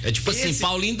 É tipo assim,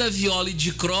 Paulinho da Viola e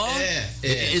Dicró,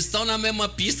 eles estão na mesma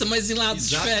pista, mas em lados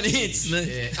diferentes,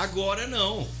 né? Agora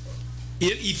não.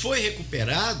 E foi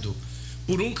recuperado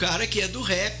por um cara que é do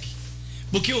rap.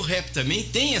 Porque o rap também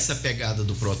tem essa pegada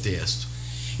do protesto.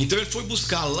 Então ele foi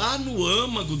buscar lá no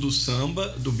âmago do samba,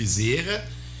 do Bezerra,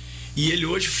 e ele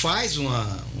hoje faz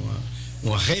uma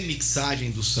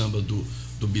remixagem do samba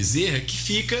do do Bezerra, que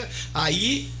fica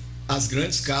aí, as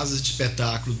grandes casas de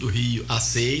espetáculo do Rio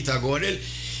aceitam. Agora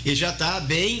ele já está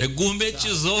bem...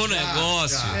 gourmetizou o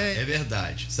negócio. É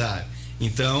verdade, sabe?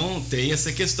 Então tem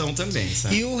essa questão também,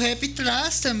 sabe? E o rap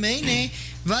traz também, né,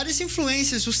 várias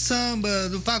influências do samba,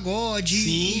 do pagode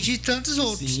e de tantos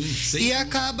outros. E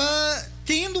acaba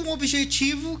tendo um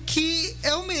objetivo que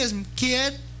é o mesmo, que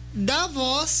é dar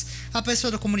voz à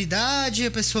pessoa da comunidade, a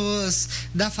pessoas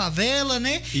da favela,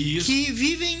 né? Isso. Que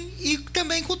vivem e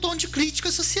também com tom de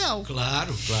crítica social.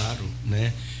 Claro,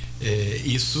 né?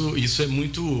 Isso é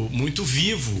muito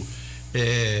vivo,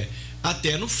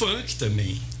 até no funk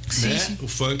também. Né? Sim. O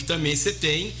funk também você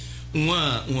tem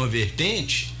uma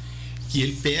vertente que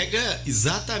ele pega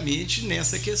exatamente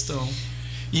nessa questão.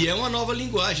 E é uma nova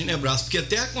linguagem, né, Brás? Porque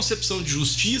até a concepção de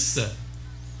justiça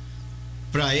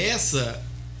para essa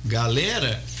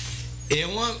galera é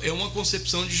uma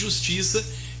concepção de justiça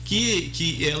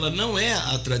que ela não é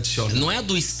a tradicional. Não é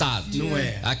do Estado. Não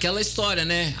é. Aquela história,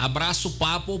 né? Abraça o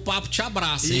papo, o papo te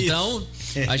abraça. Isso. Então,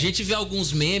 a gente vê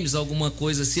alguns memes, alguma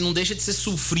coisa assim, não deixa de ser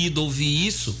sofrido ouvir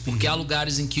isso, porque há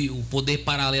lugares em que o poder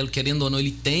paralelo, querendo ou não,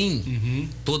 ele tem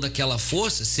toda aquela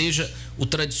força, seja o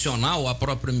tradicional ou a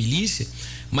própria milícia,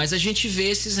 mas a gente vê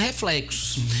esses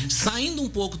reflexos. Saindo um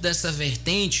pouco dessa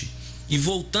vertente e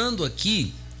voltando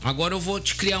aqui, agora eu vou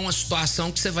te criar uma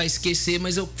situação que você vai esquecer,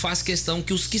 mas eu faço questão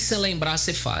que os que você lembrar,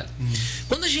 você fale.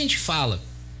 Quando a gente fala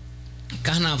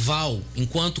Carnaval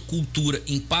enquanto cultura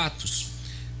em Patos,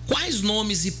 quais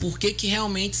nomes e por que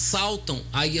realmente saltam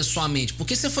aí a sua mente?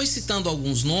 Porque você foi citando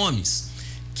alguns nomes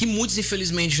que muitos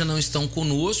infelizmente já não estão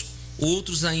conosco,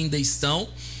 outros ainda estão,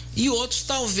 e outros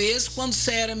talvez quando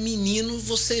você era menino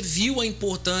você viu a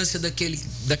importância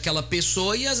daquela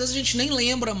pessoa e às vezes a gente nem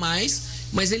lembra mais,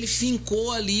 mas ele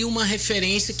fincou ali uma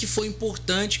referência que foi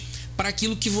importante para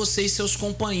aquilo que você e seus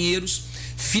companheiros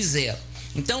fizeram.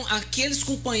 Então, aqueles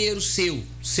companheiros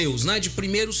seus, né, de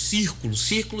primeiro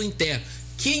círculo interno,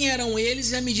 quem eram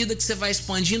eles e à medida que você vai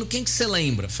expandindo, quem que você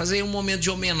lembra? Fazer aí um momento de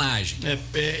homenagem.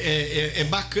 É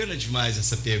bacana demais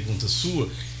essa pergunta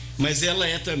sua, mas ela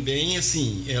é também,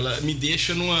 assim, ela me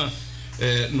deixa numa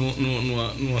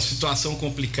situação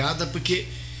complicada, porque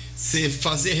você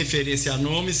fazer referência a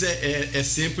nomes é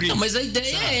sempre... Não, mas a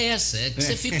ideia é essa, é que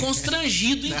você fique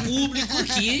constrangido em público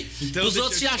aqui, então, os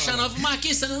outros te achando,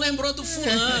 Marquinhos, você não lembrou do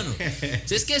fulano,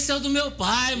 você esqueceu do meu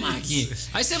pai, Marquinhos.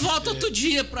 Aí você volta outro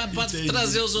dia para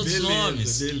trazer os outros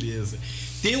nomes. Beleza.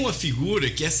 Tem uma figura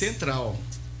que é central.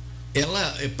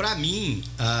 Ela, para mim,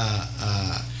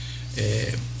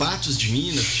 Patos de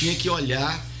Minas tinha que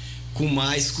olhar com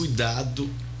mais cuidado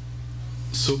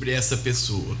sobre essa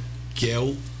pessoa, que é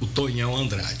o Tonhão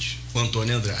Andrade, o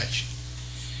Antônio Andrade.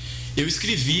 Eu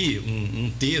escrevi um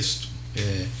texto,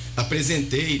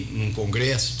 apresentei num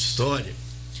congresso de história,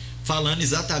 falando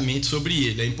exatamente sobre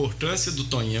ele, a importância do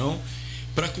Tonhão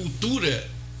para a cultura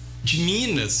de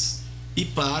Minas e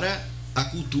para a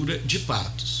cultura de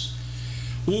Patos.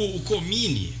 O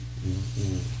Comini,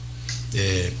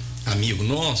 amigo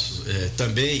nosso,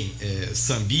 também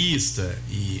sambista,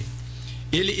 e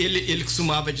ele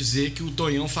costumava dizer que o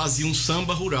Tonhão fazia um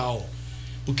samba rural,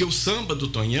 porque o samba do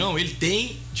Tonhão, ele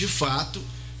tem, de fato,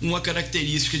 uma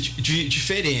característica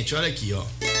diferente. Olha aqui, ó.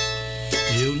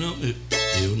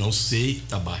 Eu não sei...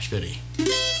 Tá baixo, peraí.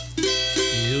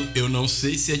 Eu não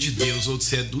sei se é de Deus ou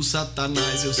se é do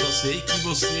Satanás, eu só sei que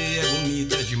você é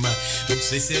bonita demais. Não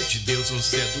sei se é de Deus ou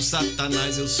se é do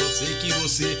Satanás, eu só sei que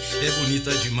você é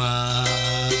bonita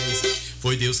demais.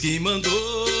 Foi Deus quem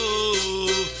mandou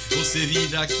você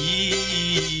vir aqui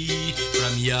pra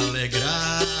me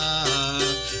alegrar,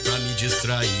 pra me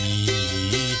distrair.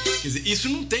 Quer dizer, isso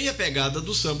não tem a pegada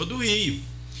do samba do Rio.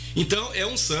 Então é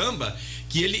um samba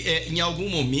que ele, em algum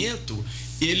momento,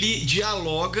 ele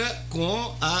dialoga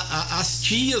com as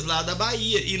tias lá da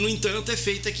Bahia, e no entanto é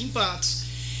feito aqui em Patos.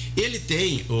 Ele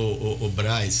tem, o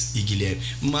Braz e Guilherme,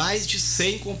 mais de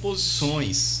 100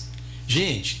 composições.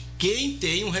 Gente, quem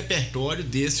tem um repertório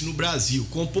desse no Brasil?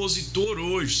 Compositor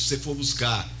hoje, se você for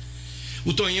buscar.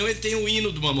 O Tonhão, ele tem o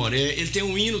hino do Mamoré, ele tem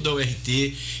o hino da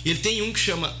URT, ele tem um que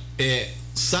chama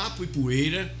Sapo e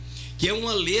Poeira, que é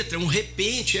uma letra, um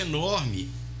repente enorme,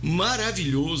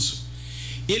 maravilhoso.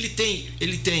 Ele tem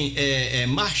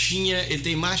marchinha, ele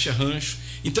tem marcha rancho.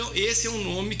 Então esse é um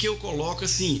nome que eu coloco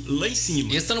assim lá em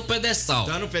cima. Esse tá no pedestal.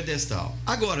 Tá no pedestal.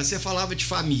 Agora, você falava de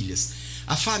famílias.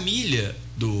 A família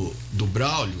do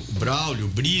Braulio, o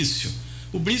Brício.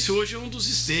 O Brício hoje é um dos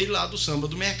esteios lá do samba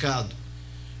do mercado,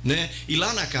 né? E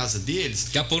lá na casa deles...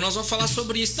 Daqui a pouco nós vamos falar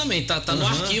sobre isso também, tá no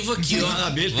arquivo aqui, ó.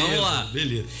 Beleza, vamos lá.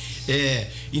 Beleza.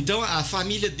 Então a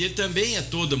família dele também é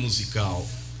toda musical.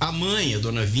 A mãe, a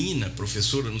dona Vina,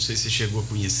 professora, não sei se você chegou a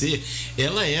conhecer,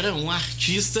 ela era uma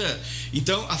artista.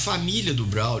 Então, a família do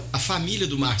Braulio, a família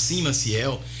do Marcinho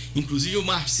Maciel, inclusive o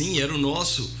Marcinho era o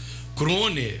nosso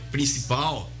croner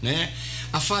principal, né?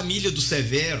 A família do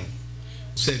Severo,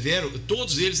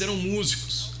 todos eles eram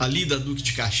músicos, ali da Duque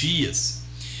de Caxias.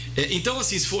 Então,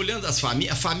 assim, se for olhando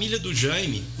a família do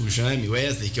Jaime, o Jaime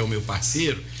Wesley, que é o meu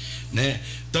parceiro, né?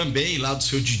 Também lá do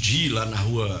seu Didi, lá na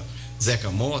rua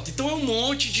Zeca Mota. Então é um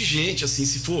monte de gente, assim,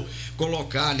 se for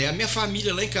colocar, né? A minha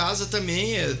família lá em casa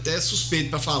também é até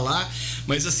suspeito para falar,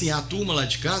 mas assim, a turma lá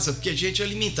de casa, porque a gente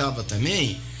alimentava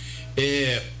também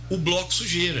o Bloco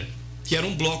Sujeira, que era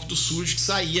um bloco do sujo que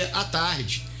saía à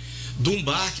tarde, de um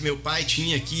bar que meu pai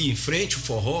tinha aqui em frente ao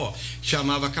forró, que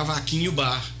chamava Cavaquinho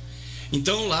Bar.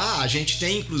 Então lá a gente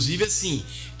tem, inclusive, assim,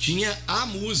 tinha a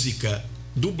música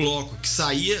do bloco que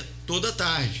saía toda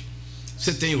tarde.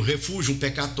 Você tem o Refúgio, um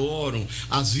Pecatorum,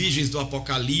 as Virgens do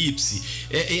Apocalipse.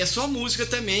 É só música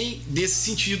também desse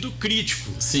sentido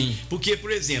crítico. Sim. Porque,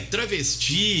 por exemplo,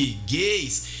 travesti,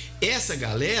 gays, essa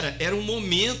galera era um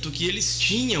momento que eles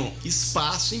tinham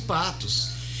espaço em Patos.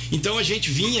 Então a gente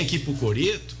vinha aqui pro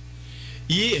Coreto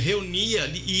e reunia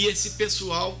e esse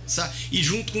pessoal, sabe? E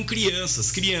junto com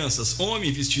crianças,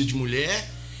 homem vestido de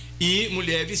mulher e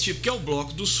mulher vestida, porque é o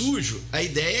bloco do sujo. A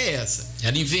ideia é essa.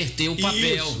 Era inverter o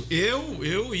papel. Isso.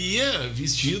 Eu ia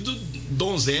vestido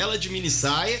donzela de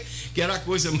minissaia, que era a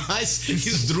coisa mais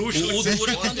esdrúxula. O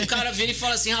duro é quando o cara vira e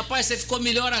fala assim, rapaz, você ficou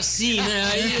melhor assim, né?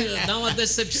 Aí dá uma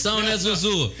decepção, né,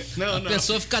 Zuzu? A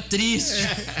pessoa fica triste.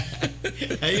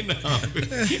 Aí não.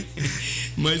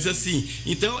 Mas assim,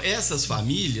 então essas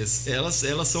famílias,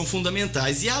 elas são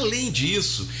fundamentais. E além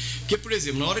disso, porque, por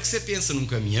exemplo, na hora que você pensa num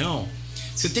caminhão,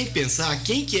 você tem que pensar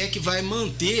quem que é que vai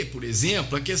manter, por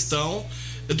exemplo, a questão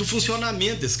do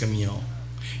funcionamento desse caminhão.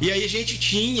 E aí a gente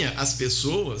tinha as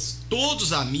pessoas,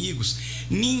 todos amigos,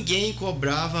 ninguém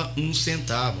cobrava um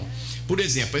centavo. Por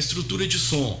exemplo, a estrutura de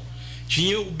som.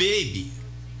 Tinha o Baby,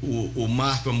 o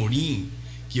Marco Amorim,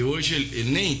 que hoje ele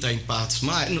nem está em Patos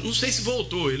mais, não sei se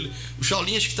voltou, o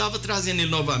Chaulinho acho que estava trazendo ele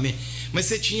novamente. Mas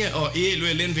você tinha ele, o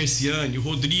Heleno Versiani, o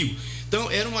Rodrigo. Então,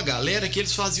 era uma galera que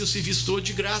eles faziam o serviço todo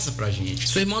de graça pra gente.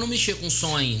 Seu irmão não mexia com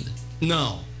som ainda?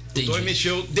 Não. Entendi. O Tony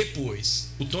mexeu depois.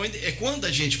 O Tony, quando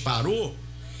a gente parou,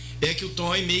 é que o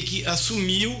Tony meio que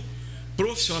assumiu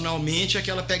profissionalmente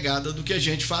aquela pegada do que a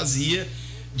gente fazia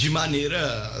de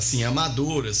maneira, assim,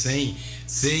 amadora, sem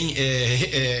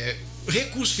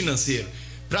recurso financeiro.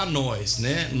 Pra nós,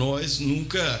 né? Nós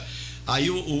nunca... Aí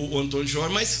o Antônio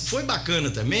Jorge... Mas foi bacana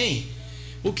também...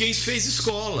 Porque isso fez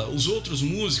escola. Os outros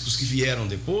músicos que vieram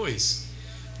depois,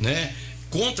 né,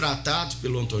 contratados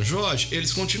pelo Antônio Jorge,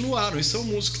 eles continuaram. E são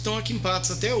músicos que estão aqui em Patos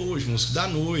até hoje, músicos da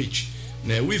noite,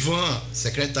 né? O Ivan,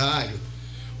 secretário,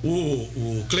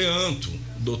 o Cleanto,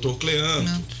 o doutor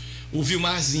Cleanto, o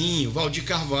Vilmarzinho, o Valdir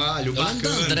Carvalho, o Bacana. Eu lembro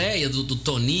da Andréia, do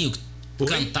Toninho,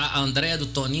 cantar. A Andréia do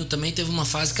Toninho também teve uma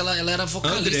fase que ela era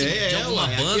vocalista de alguma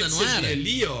banda, não era?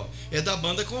 Ali, é da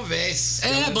banda Converse.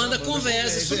 A banda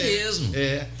Converse, isso mesmo.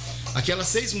 Aquelas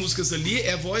 6 músicas ali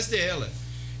é a voz dela.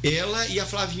 Ela e a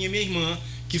Flavinha, minha irmã,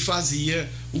 que fazia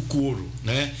o coro,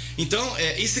 né? Então,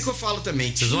 isso que eu falo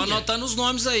também. Vocês vão anotando os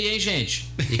nomes aí, hein, gente?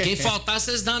 E quem faltar,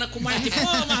 vocês dão com o Marquinhos.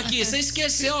 Pô, Marquinhos, você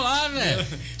esqueceu lá, velho.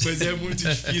 Pois é, muito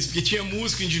difícil, porque tinha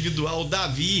músico individual, o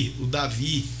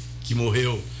Davi, que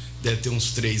morreu, deve ter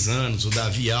uns 3 anos, o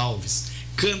Davi Alves,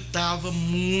 cantava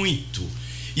muito.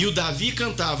 E o Davi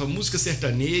cantava música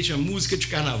sertaneja, música de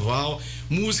carnaval,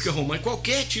 música romântica,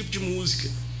 qualquer tipo de música,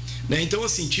 né? Então,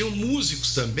 assim, tinham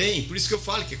músicos também, por isso que eu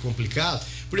falo que é complicado.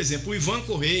 Por exemplo, o Ivan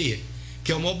Correia,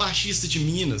 que é o maior baixista de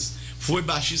Minas, foi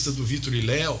baixista do Vitor e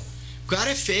Léo. O cara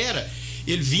é fera.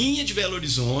 Ele vinha de Belo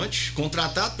Horizonte,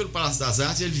 contratado pelo Palácio das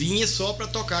Artes, ele vinha só para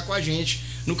tocar com a gente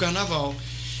no carnaval.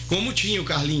 Como tinha o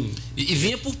Carlinho. E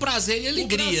vinha por prazer e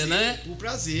alegria, né? Por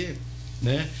prazer,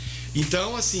 né?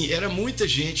 Então, assim, era muita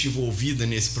gente envolvida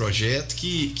nesse projeto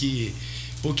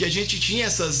porque a gente tinha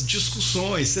essas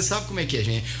discussões. Você sabe como é que é,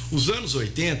 gente? Os anos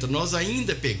 80, nós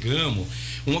ainda pegamos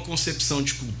uma concepção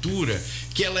de cultura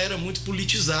que ela era muito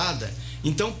politizada.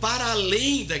 Então, para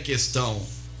além da questão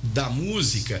da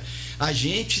música, a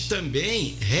gente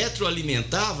também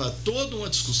retroalimentava toda uma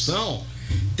discussão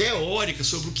teórica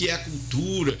sobre o que é a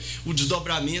cultura, o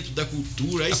desdobramento da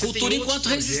cultura. Aí a cultura enquanto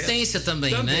resistência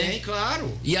também, né? Também,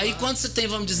 claro. E aí, quando você tem,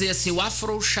 vamos dizer assim, o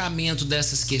afrouxamento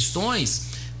dessas questões,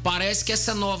 parece que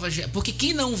essa nova... Porque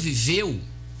quem não viveu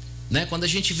né? Quando a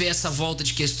gente vê essa volta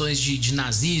de questões de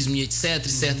nazismo e etc,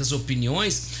 certas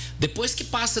opiniões, depois que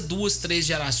passa 2, 3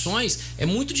 gerações, é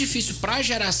muito difícil para a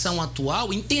geração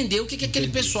atual entender o que aquele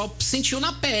pessoal sentiu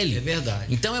na pele. É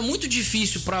verdade. Então é muito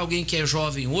difícil para alguém que é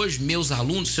jovem hoje, meus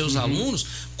alunos, seus alunos,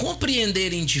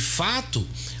 compreenderem de fato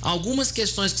algumas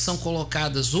questões que são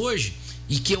colocadas hoje,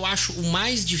 e que eu acho o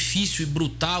mais difícil e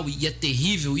brutal, e é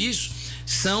terrível isso,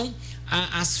 são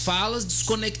as falas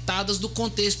desconectadas do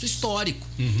contexto histórico.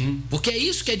 Porque é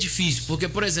isso que é difícil. Porque,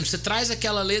 por exemplo, você traz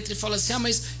aquela letra e fala assim,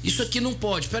 mas isso aqui não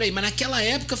pode. Peraí, mas naquela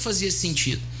época fazia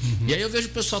sentido. E aí eu vejo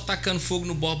o pessoal tacando fogo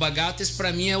no Borba Gato. Esse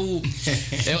pra mim é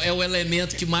o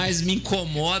elemento que mais me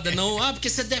incomoda. Não, porque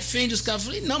você defende os caras. Eu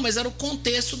falei, não, mas era o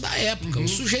contexto da época. O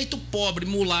sujeito pobre,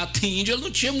 mulato e índio, ele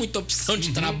não tinha muita opção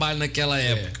de trabalho naquela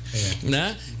época.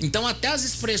 Né? Então até as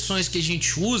expressões que a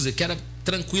gente usa, que era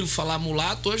tranquilo falar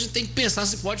mulato, hoje tem que pensar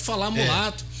se pode falar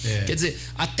mulato. Quer dizer,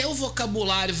 até o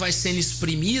vocabulário vai sendo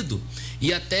exprimido,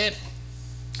 e até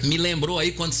me lembrou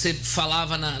aí quando você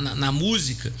falava na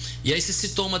música, e aí você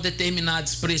citou uma determinada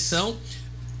expressão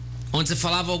onde você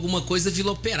falava alguma coisa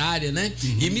vila-operária, né?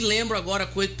 E me lembro agora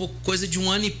coisa de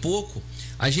 1 ano e pouco,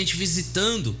 a gente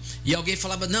visitando, e alguém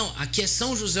falava, não, aqui é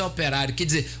São José Operário. Quer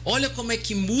dizer, olha como é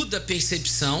que muda a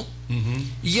percepção.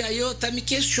 E aí eu até me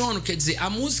questiono, quer dizer, a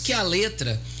música e a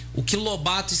letra, o que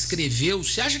Lobato escreveu,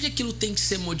 você acha que aquilo tem que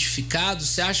ser modificado?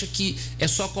 Você acha que é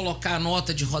só colocar a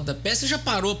nota de rodapé? Você já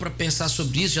parou para pensar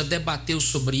sobre isso? Já debateu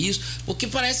sobre isso? Porque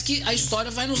parece que a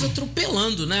história vai nos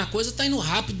atropelando, né? A coisa tá indo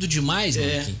rápido demais,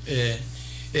 Marquinhos.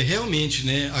 Realmente,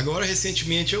 né? Agora,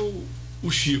 recentemente, o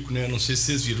Chico, né? Não sei se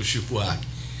vocês viram o Chico Buarque.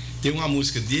 Tem uma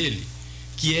música dele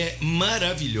que é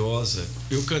maravilhosa.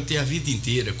 Eu cantei a vida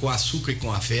inteira, Com Açúcar e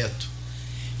com Afeto,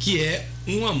 que é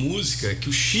uma música que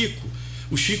o Chico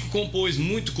compôs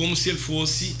muito como se ele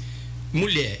fosse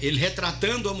mulher, ele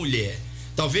retratando a mulher.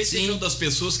 Talvez seja uma das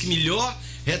pessoas que melhor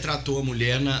retratou a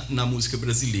mulher na música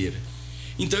brasileira.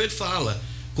 Então ele fala: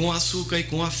 com açúcar e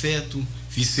com afeto,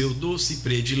 fiz seu doce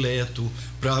predileto,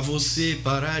 pra você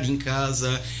parar em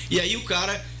casa. E aí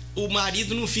o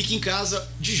marido não fica em casa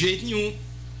de jeito nenhum.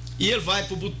 E ele vai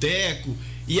pro boteco,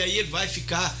 e aí ele vai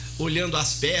ficar olhando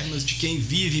as pernas de quem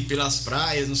vive pelas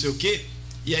praias, não sei o quê.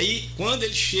 E aí, quando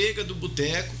ele chega do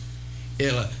boteco,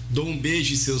 ela: dou um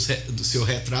beijo do seu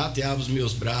retrato e abro os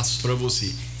meus braços para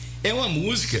você. É uma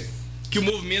música que o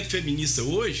movimento feminista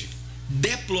hoje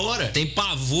deplora. Tem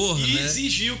pavor, e né?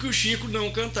 exigiu que o Chico não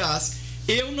cantasse.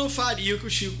 Eu não faria o que o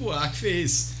Chico Buarque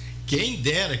fez. Quem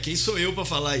dera, quem sou eu para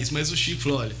falar isso? Mas o Chico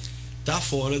falou: olha, tá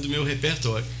fora do meu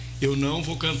repertório. Eu não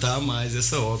vou cantar mais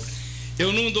essa obra.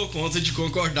 Eu não dou conta de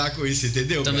concordar com isso,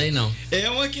 entendeu? Também cara? Não. É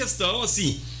uma questão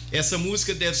assim. Essa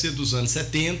música deve ser dos anos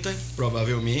 70,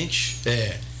 provavelmente.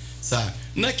 Sabe?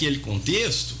 Naquele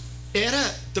contexto, era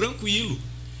tranquilo.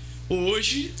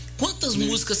 Hoje... Quantas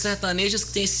músicas sertanejas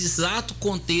que tem esse exato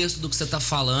contexto do que você está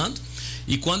falando?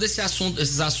 E quando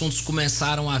esses assuntos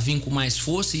começaram a vir com mais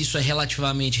força, e isso é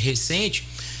relativamente recente,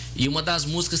 e uma das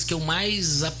músicas que eu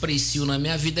mais aprecio na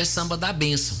minha vida é Samba da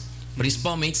Bênção.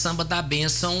 Principalmente Samba da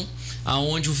Bênção,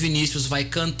 aonde o Vinícius vai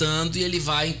cantando e ele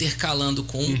vai intercalando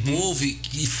com o povo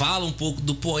e fala um pouco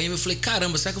do poema. Eu falei,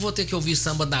 caramba, será que eu vou ter que ouvir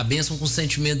Samba da Bênção com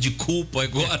sentimento de culpa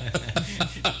agora?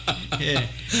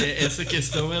 Essa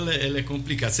questão ela é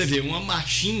complicada. Você vê uma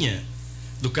marchinha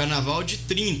do Carnaval de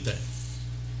 30.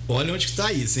 Olha onde que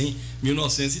está isso, hein?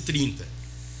 1930.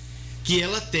 Que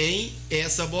ela tem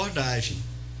essa abordagem.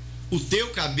 O teu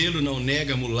cabelo não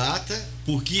nega mulata,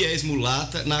 porque és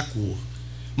mulata na cor.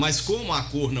 Mas como a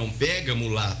cor não pega,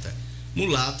 mulata,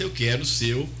 eu quero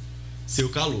seu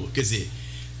calor. Quer dizer,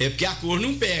 é porque a cor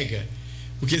não pega.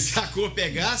 Porque se a cor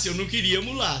pegasse, eu não queria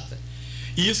mulata.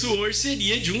 Isso hoje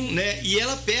seria de né? E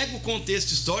ela pega o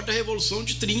contexto histórico da Revolução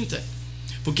de 30.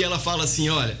 Porque ela fala assim,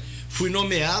 olha, fui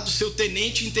nomeado seu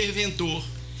tenente interventor.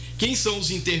 Quem são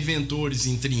os interventores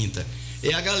em 30?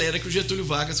 É a galera que o Getúlio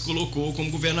Vargas colocou como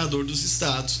governador dos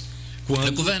estados. Era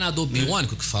o governador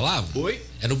biônico que falava? Oi?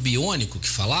 Era o biônico que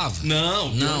falava? Não,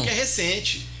 o biônico é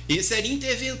recente. Esse era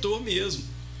interventor mesmo.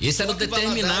 Esse era o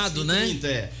determinado, né?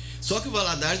 30, Só que o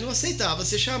Valadares não aceitava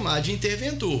ser chamado de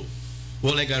interventor. O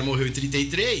Olegário morreu em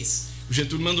 33, o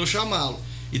Getúlio mandou chamá-lo.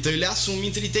 Então ele assume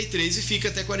em 33 e fica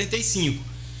até 45.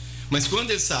 Mas quando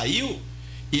ele saiu,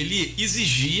 ele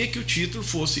exigia que o título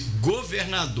fosse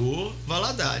governador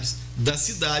Valadares, da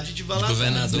cidade de Valadares,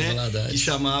 governador, né? Valadares. Que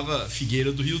chamava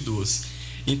Figueira do Rio Doce.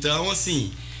 Então,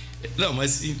 assim... Não,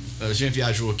 mas a gente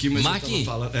viajou aqui, mas Marquinhos, eu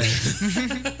tava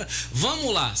falando...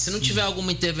 Vamos lá, se não tiver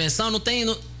alguma intervenção, não tem...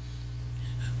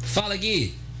 Fala,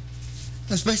 Gui.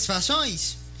 As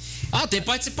participações? Tem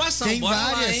participação, Tem bora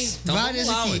várias, lá, hein? Então várias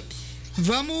vamos lá, aqui. ué.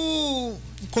 Vamos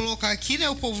colocar aqui, né,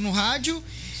 o povo no rádio.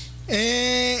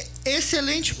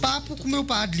 Excelente papo com meu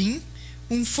padrinho.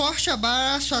 Um forte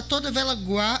abraço a toda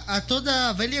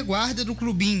a velha guarda do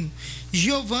clubinho.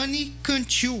 Giovanni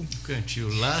Cantil. Cantil,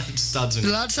 lá dos Estados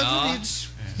Unidos. Lá dos Estados Unidos.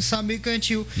 Sabe,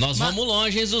 Cantil. Nós vamos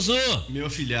longe, hein, Zuzu? Meu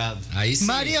afilhado. Aí sim.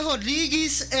 Maria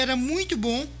Rodrigues era muito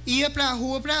bom, ia pra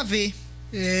rua pra ver.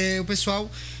 O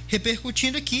pessoal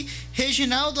repercutindo aqui.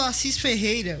 Reginaldo Assis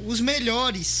Ferreira, os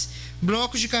melhores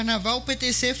blocos de carnaval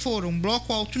PTC foram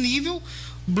bloco alto nível,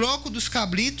 bloco dos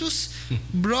cabritos,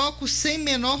 bloco sem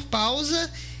menor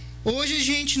pausa. Hoje a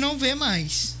gente não vê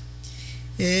mais.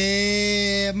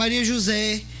 Maria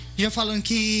José já falando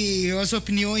que as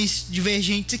opiniões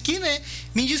divergentes aqui, né?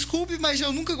 Me desculpe, mas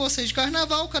eu nunca gostei de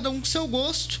carnaval, cada um com seu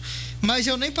gosto, mas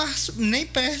eu nem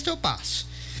perto eu passo.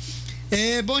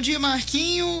 Bom dia,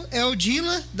 Marquinho, é o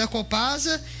Dila da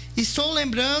Copasa. Estou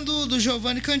lembrando do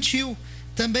Giovanni Cantil,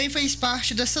 também fez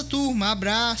parte dessa turma,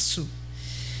 abraço.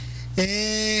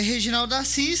 Reginaldo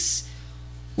Assis,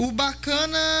 o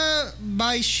bacana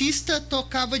baixista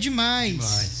tocava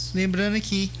demais. Lembrando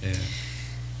aqui.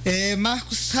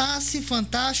 Marcos Rassi,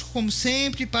 fantástico como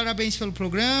sempre, parabéns pelo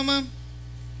programa.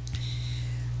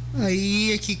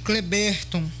 Aí aqui,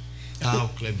 Cleberton. O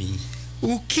Clebinho.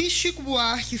 O que Chico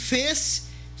Buarque fez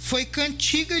foi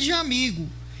cantiga de amigo.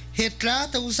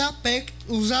 Retrata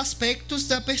os aspectos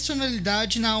da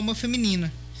personalidade na alma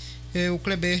feminina. É o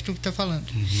Cleberton que está falando.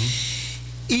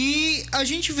 E a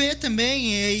gente vê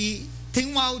também, tem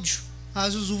um áudio. A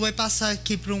Zuzu vai passar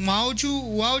aqui para um áudio.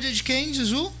 O áudio é de quem,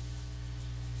 Zuzu?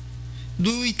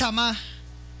 Do Itamar.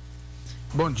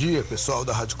 Bom dia, pessoal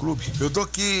da Rádio Clube. Eu tô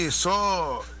aqui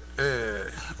só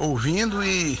ouvindo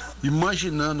e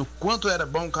imaginando quanto era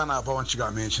bom o carnaval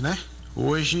antigamente, né?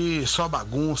 Hoje só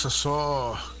bagunça,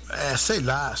 só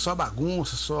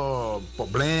bagunça, só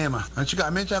problema.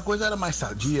 Antigamente a coisa era mais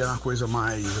sadia, uma coisa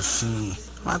mais assim,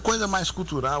 uma coisa mais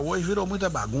cultural. Hoje virou muita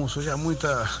bagunça, hoje é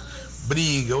muita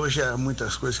briga, hoje é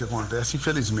muitas coisas que acontecem,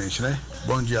 infelizmente, né?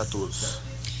 Bom dia a todos.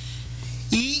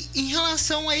 E em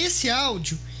relação a esse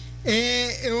áudio,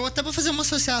 eu até vou fazer uma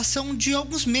associação de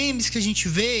alguns memes que a gente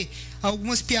vê,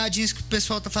 algumas piadinhas que o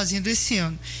pessoal tá fazendo esse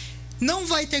ano. Não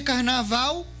vai ter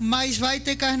carnaval, mas vai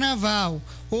ter carnaval.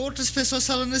 Outras pessoas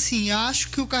falando assim, acho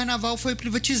que o carnaval foi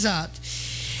privatizado.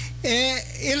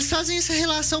 Eles fazem essa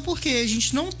relação porque a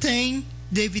gente não tem,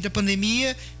 devido à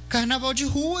pandemia, carnaval de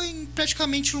rua em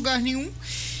praticamente lugar nenhum.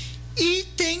 E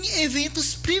tem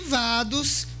eventos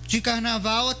privados de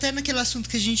carnaval, até naquele assunto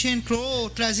que a gente entrou,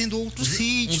 trazendo outros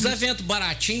sítios. Uns eventos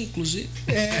baratinhos, inclusive.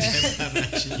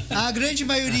 A grande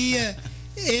maioria,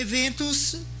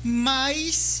 eventos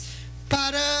mais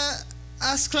para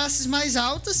as classes mais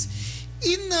altas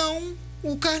e não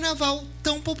o carnaval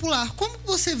tão popular. Como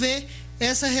você vê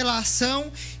essa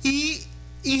relação? E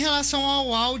em relação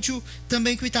ao áudio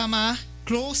também que o Itamar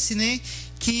trouxe, né?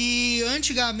 Que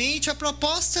antigamente a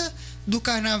proposta do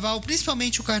carnaval,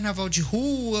 principalmente o carnaval de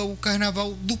rua, o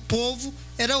carnaval do povo,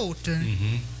 era outra,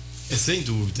 né? Sem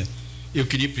dúvida. Eu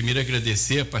queria primeiro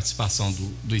agradecer a participação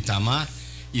do Itamar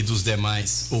e dos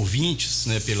demais ouvintes,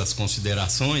 né, pelas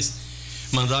considerações.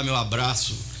 Mandar meu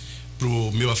abraço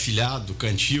pro meu afilhado,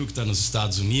 Cantil, que está nos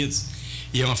Estados Unidos,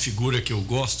 e é uma figura que eu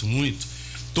gosto muito,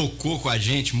 tocou com a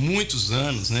gente muitos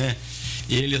anos, né?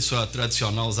 Ele, a sua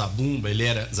tradicional zabumba,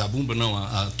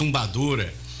 a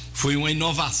tumbadora, foi uma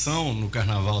inovação no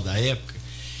carnaval da época.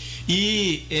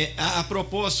 E a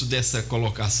propósito dessa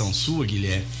colocação sua,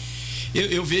 Guilherme,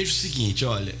 eu vejo o seguinte,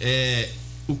 olha,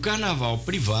 o carnaval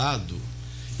privado,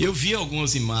 eu vi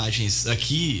algumas imagens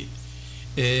aqui,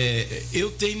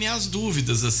 eu tenho minhas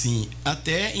dúvidas, assim,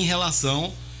 até em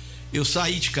relação, eu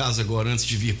saí de casa agora antes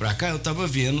de vir para cá, eu estava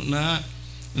vendo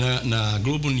na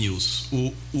Globo News,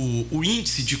 o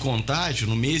índice de contágio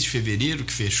no mês de fevereiro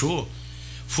que fechou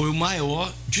foi o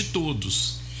maior de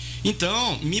todos.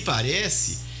 Então, me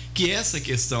parece que essa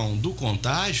questão do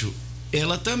contágio,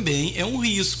 ela também é um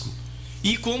risco.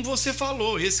 E como você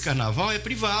falou, esse carnaval é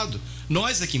privado.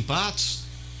 Nós aqui em Patos,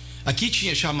 aqui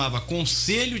chamava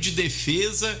Conselho de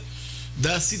Defesa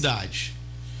da Cidade.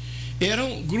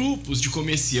 Eram grupos de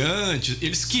comerciantes,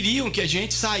 eles queriam que a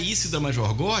gente saísse da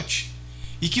Major Gotti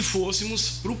e que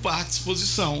fôssemos para o Parque de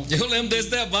Exposição. Eu lembro desse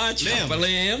debate.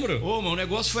 Lembro. O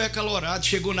negócio foi acalorado,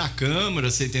 chegou na Câmara,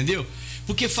 você entendeu?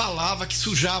 Porque falava que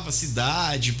sujava a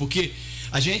cidade, porque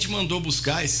a gente mandou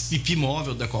buscar esse pipi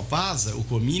móvel da Copasa, o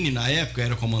Comini na época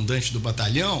era comandante do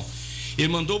batalhão, ele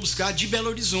mandou buscar de Belo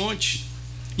Horizonte.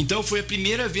 Então foi a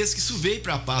primeira vez que isso veio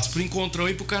para Patos, para o encontrão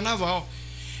e para o carnaval.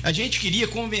 A gente queria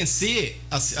convencer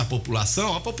a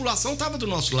população estava do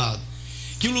nosso lado,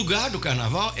 que o lugar do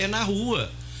carnaval é na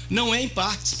rua. não é em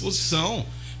parque de exposição.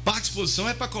 Parque de exposição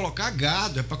é para colocar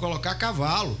gado, é para colocar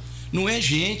cavalo, não é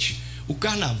gente. O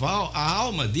carnaval, a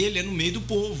alma dele é no meio do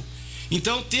povo.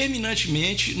 Então,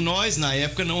 terminantemente, nós na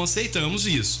época não aceitamos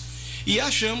isso e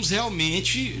achamos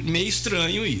realmente meio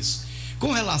estranho isso.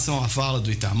 Com relação à fala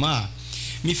do Itamar,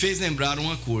 me fez lembrar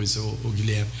uma coisa, o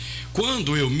Guilherme.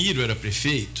 Quando o Elmiro era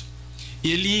prefeito,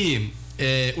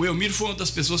 o Elmiro foi uma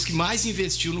das pessoas que mais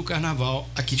investiu no carnaval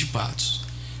aqui de Patos,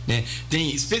 né?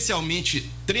 Tem especialmente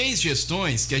 3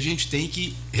 gestões que a gente tem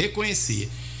que reconhecer.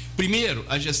 Primeiro,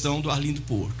 a gestão do Arlindo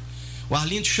Porto. O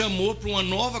Arlindo chamou para uma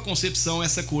nova concepção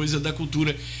essa coisa da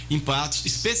cultura em Patos,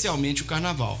 especialmente o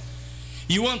carnaval.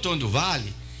 E o Antônio do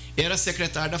Vale era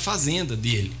secretário da Fazenda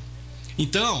dele.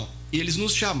 Então, eles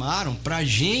nos chamaram para a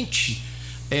gente,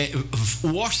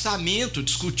 o orçamento,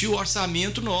 discutir o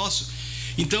orçamento nosso.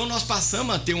 Então, nós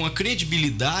passamos a ter uma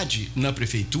credibilidade na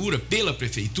prefeitura, pela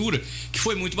prefeitura, que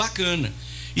foi muito bacana.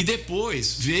 E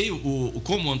depois veio,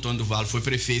 como o Antônio do Vale foi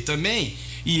prefeito também,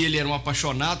 e ele era um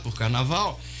apaixonado por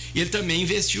carnaval, ele também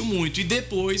investiu muito. E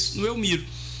depois, no Elmiro.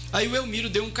 Aí o Elmiro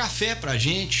deu um café pra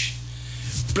gente,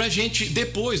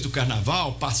 depois do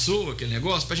carnaval, passou aquele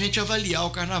negócio, pra gente avaliar o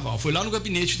carnaval. Foi lá no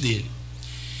gabinete dele.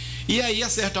 E aí, a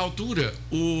certa altura,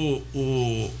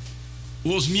 o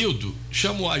Osmildo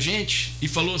chamou a gente e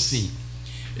falou assim,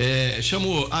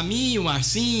 chamou a mim, o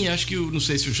Marcinho, acho que não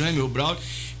sei se o Jaime ou o Braulio,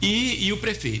 e o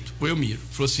prefeito, o Elmiro.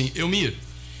 Falou assim: Elmiro,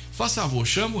 faça favor,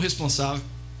 chama o responsável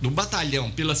do batalhão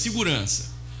pela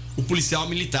segurança, o policial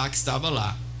militar que estava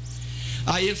lá.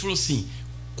 Aí ele falou assim: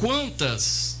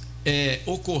 quantas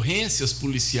ocorrências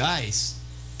policiais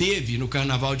teve no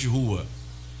carnaval de rua?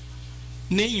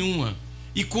 Nenhuma.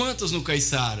 E quantas no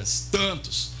Caiçaras?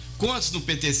 Tantos. Quantos no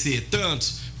PTC?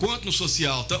 Tantos. Quanto no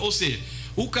social? Ou seja,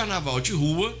 o carnaval de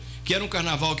rua, que era um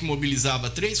carnaval que mobilizava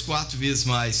 3, 4 vezes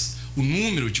mais o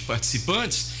número de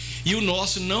participantes, e o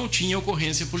nosso não tinha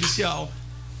ocorrência policial.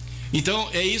 Então,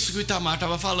 é isso que o Itamar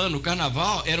estava falando. O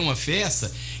carnaval era uma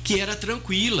festa que era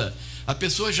tranquila. A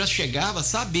pessoa já chegava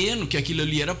sabendo que aquilo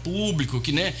ali era público,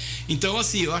 que, né? Então,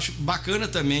 assim, eu acho bacana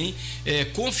também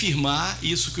confirmar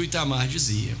isso que o Itamar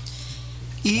dizia.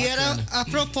 E bacana. Era a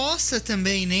proposta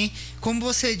também, né? Como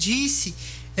você disse,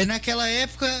 naquela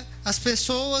época as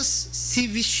pessoas se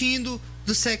vestindo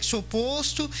do sexo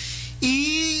oposto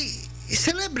e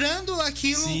celebrando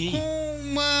aquilo Sim. com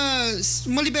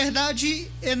uma liberdade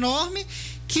enorme,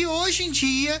 que hoje em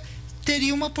dia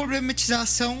teria uma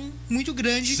problematização muito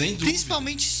grande,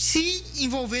 principalmente se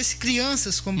envolvesse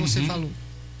crianças, como você falou.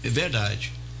 É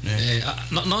verdade, né?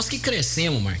 Nós que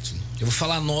crescemos, Marquinhos, eu vou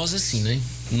falar nós assim, né?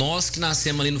 Nós que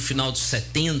nascemos ali no final dos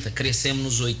 70, crescemos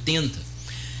nos 80,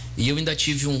 e eu ainda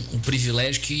tive um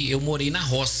privilégio que eu morei na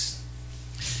roça.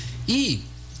 E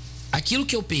aquilo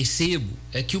que eu percebo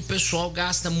é que o pessoal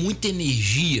gasta muita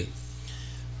energia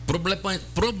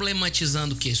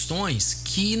problematizando questões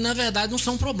que, na verdade, não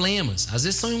são problemas. Às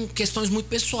vezes são questões muito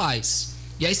pessoais.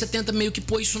 E aí você tenta meio que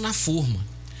pôr isso na forma.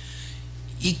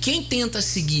 E quem tenta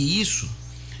seguir isso,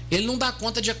 ele não dá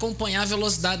conta de acompanhar a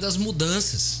velocidade das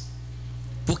mudanças.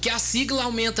 Porque a sigla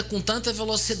aumenta com tanta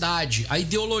velocidade. A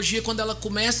ideologia, quando ela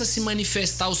começa a se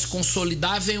manifestar ou se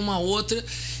consolidar, vem uma outra.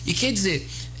 E quer dizer,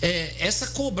 essa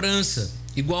cobrança,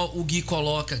 igual o Gui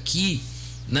coloca aqui,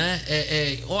 né?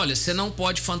 Olha, você não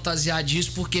pode fantasiar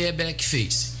disso porque é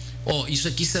blackface. Isso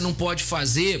aqui você não pode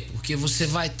fazer porque você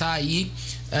vai estar aí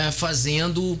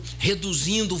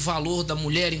reduzindo o valor da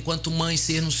mulher enquanto mãe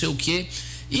ser não sei o quê.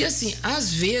 E assim,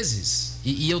 às vezes,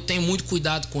 e eu tenho muito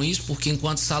cuidado com isso, porque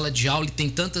enquanto sala de aula e tem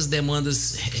tantas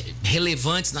demandas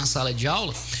relevantes na sala de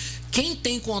aula, quem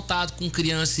tem contato com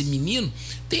criança e menino,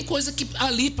 tem coisa que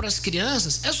ali para as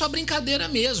crianças é só brincadeira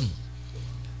mesmo.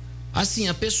 Assim,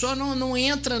 a pessoa não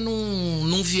entra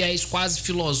num viés quase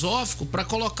filosófico para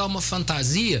colocar uma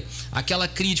fantasia, aquela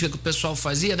crítica que o pessoal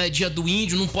fazia, né? Dia do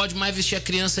índio, não pode mais vestir a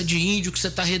criança de índio, que você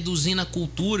está reduzindo a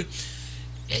cultura.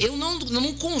 Eu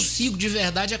não consigo de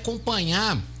verdade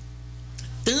acompanhar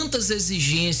tantas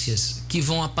exigências que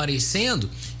vão aparecendo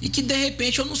e que de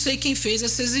repente eu não sei quem fez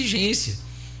essa exigência.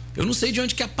 Eu não sei de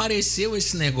onde que apareceu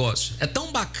esse negócio. É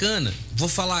tão bacana, vou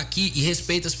falar aqui e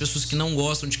respeito as pessoas que não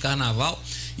gostam de carnaval,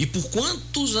 e por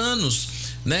quantos anos,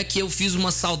 né, que eu fiz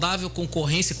uma saudável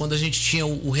concorrência quando a gente tinha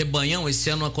o rebanhão. Esse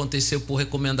ano aconteceu por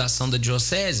recomendação da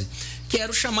diocese, que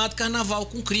era o chamado Carnaval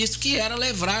com Cristo, que era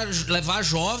levar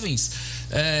jovens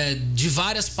de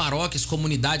várias paróquias,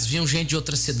 comunidades, vinham gente de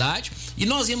outra cidade, e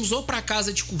nós íamos ou para a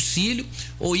casa de cursilho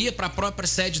ou ia para a própria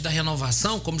sede da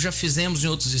renovação, como já fizemos em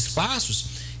outros espaços.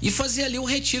 e fazer ali o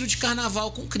retiro de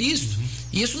carnaval com Cristo.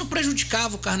 E isso não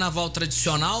prejudicava o carnaval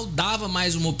tradicional, dava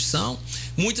mais uma opção.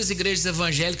 Muitas igrejas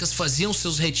evangélicas faziam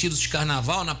seus retiros de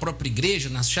carnaval na própria igreja,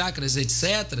 nas chácaras,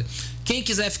 etc. Quem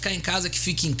quiser ficar em casa, que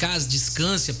fique em casa,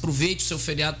 descanse, aproveite o seu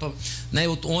feriado.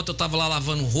 Ontem eu estava lá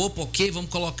lavando roupa, ok, vamos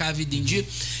colocar a vida em dia.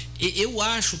 Eu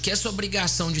acho que essa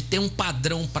obrigação de ter um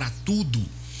padrão para tudo,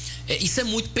 isso é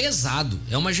muito pesado.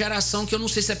 É uma geração que eu não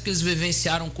sei se é porque eles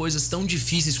vivenciaram coisas tão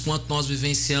difíceis quanto nós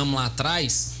vivenciamos lá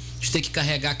atrás, de ter que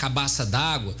carregar cabaça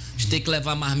d'água, de ter que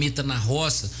levar marmita na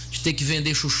roça, de ter que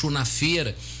vender chuchu na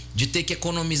feira, de ter que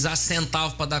economizar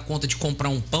centavo para dar conta de comprar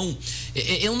um pão.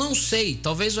 Eu não sei,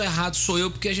 talvez o errado sou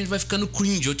eu, porque a gente vai ficando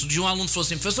cringe. Outro dia um aluno falou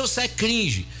assim: professor, você é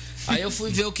cringe. Aí eu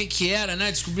fui ver o que era,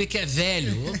 né? Descobri que é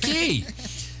velho. Ok,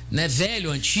 né?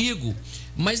 Velho, antigo.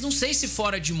 Mas não sei se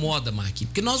fora de moda, Marquinhos,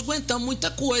 porque nós aguentamos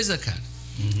muita coisa, cara.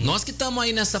 Nós que estamos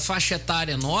aí nessa faixa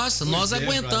etária nossa, nós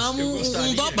aguentamos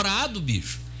um dobrado,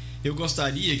 bicho. Eu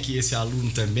gostaria que esse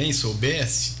aluno também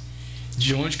soubesse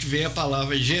de onde que vem a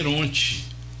palavra geronte,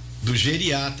 do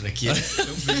geriatra, que é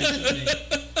tão velho também.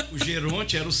 O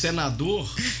Geronte era o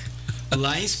senador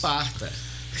lá em Esparta.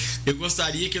 Eu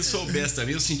gostaria que ele soubesse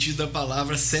também o sentido da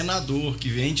palavra senador, que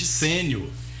vem de sênior.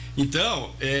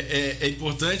 Então, é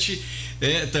importante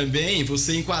também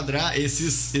você enquadrar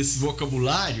esse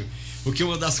vocabulário, porque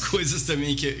uma das coisas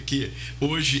também que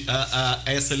hoje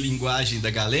essa linguagem da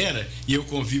galera, e eu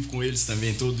convivo com eles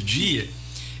também todo dia,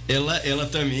 ela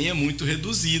também é muito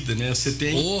reduzida, né? Você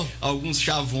tem alguns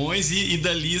chavões e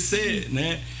dali você,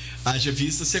 né? Haja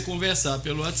vista você conversar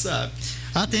pelo WhatsApp.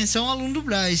 Atenção, aluno do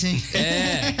Braz, hein?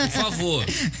 Por favor.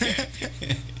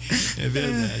 É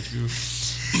verdade, viu?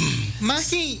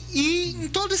 Marquinhos, e em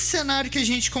todo esse cenário que a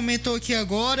gente comentou aqui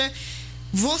agora,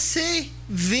 você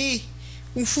vê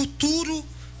um futuro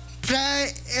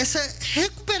para essa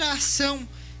recuperação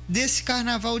desse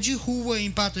carnaval de rua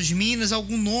em Patos de Minas?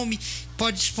 Algum nome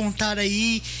pode despontar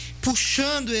aí,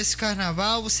 puxando esse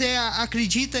carnaval? Você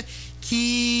acredita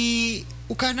que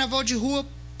o carnaval de rua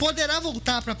poderá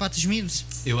voltar para Patos de Minas?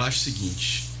 Eu acho o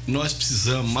seguinte: nós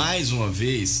precisamos mais uma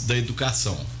vez da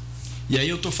educação. E aí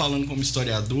eu estou falando como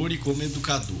historiador e como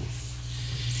educador.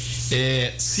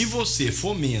 Se você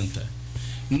fomenta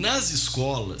nas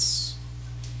escolas,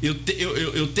 eu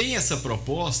tenho essa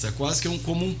proposta quase que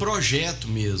como um projeto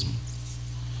mesmo.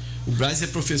 O Braz é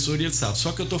professor e ele sabe,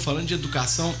 só que eu estou falando de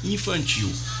educação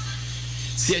infantil.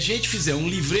 Se a gente fizer um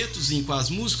livretozinho com as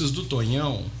músicas do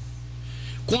Tonhão,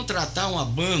 contratar uma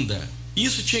banda,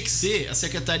 isso tinha que ser a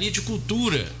Secretaria de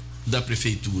Cultura da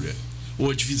Prefeitura, ou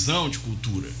a Divisão de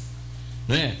Cultura,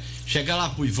 né? Chegar lá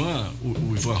pro Ivan,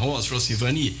 o Ivan Rosa, falou assim: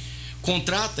 Ivani,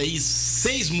 contrata aí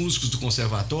 6 músicos do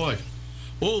conservatório,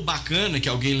 ou bacana, que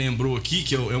alguém lembrou aqui,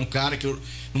 que é um cara que eu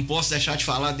não posso deixar de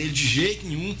falar dele de jeito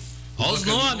nenhum. Olha os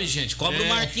nomes, gente. Cobra o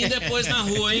Marquinhos depois na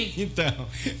rua, hein? Então,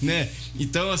 né?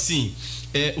 Então, assim,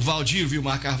 o Valdir, viu,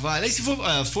 Mar Carvalho. Aí, se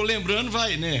for lembrando,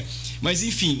 vai, né? Mas,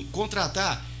 enfim,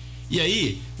 contratar. E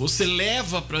aí, você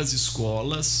leva para as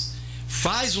escolas,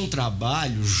 faz um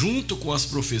trabalho junto com as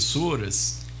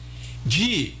professoras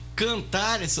de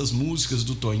cantar essas músicas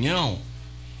do Tonhão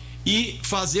e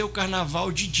fazer o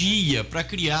carnaval de dia para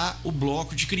criar o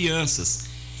bloco de crianças.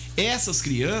 Essas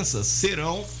crianças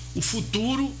serão o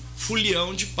futuro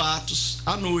folião de Patos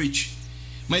à noite.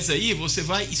 Mas aí você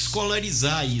vai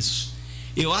escolarizar isso.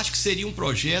 Eu acho que seria um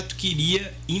projeto que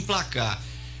iria emplacar.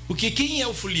 Porque quem é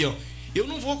o folião? Eu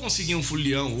não vou conseguir um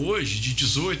folião hoje de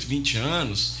 18, 20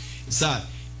 anos, sabe?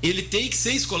 Ele tem que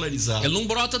ser escolarizado. Ele não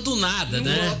brota do nada,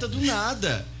 né? Não brota do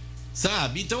nada,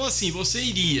 sabe? Então, assim, você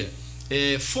iria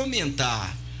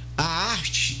fomentar a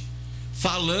arte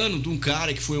falando de um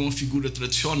cara que foi uma figura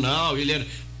tradicional, ele era,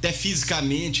 até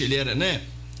fisicamente, ele era, né?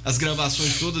 As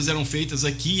gravações todas eram feitas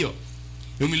aqui, ó.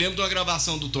 Eu me lembro de uma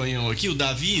gravação do Tonhão aqui, o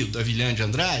Davilhã de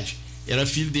Andrade, era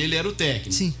filho dele, era o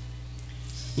técnico. Sim.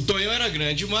 O Tonhão era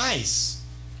grande demais.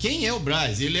 Quem é o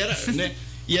Braz? Ele era, né?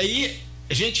 E aí,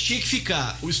 a gente tinha que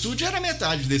ficar. O estúdio era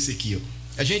metade desse aqui,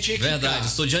 ó. A gente tinha que Verdade,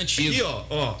 estúdio antigo. Aqui,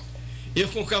 ó. Eu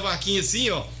com o cavaquinho assim,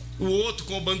 ó. O outro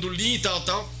com o bandolim e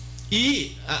tal.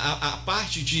 E a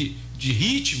parte de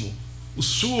ritmo, o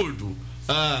surdo,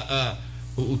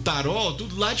 o tarol,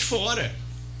 tudo lá de fora.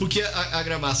 Porque a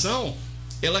gravação,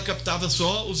 ela captava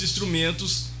só os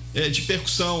instrumentos de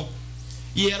percussão.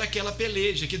 E era aquela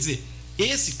peleja. Quer dizer,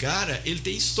 esse cara, ele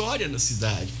tem história na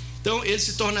cidade. Então, ele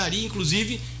se tornaria,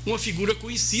 inclusive, uma figura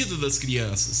conhecida das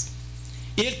crianças.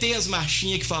 Ele tem as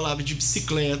marchinhas que falavam de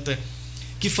bicicleta,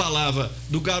 que falava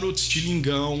do garoto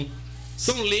estilingão.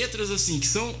 São letras, assim, que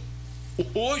são...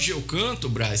 Hoje eu canto,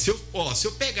 Braz, se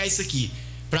eu pegar isso aqui,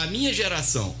 pra minha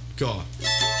geração, que ó...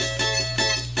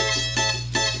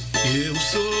 Eu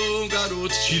sou um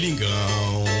garoto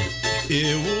estilingão,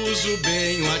 eu uso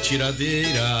bem uma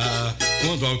tiradeira.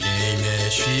 Quando alguém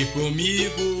mexe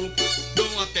comigo, dou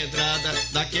uma pedrada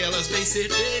daquelas bem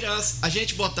certeiras. A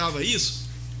gente botava isso,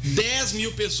 10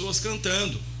 mil pessoas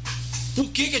cantando. Por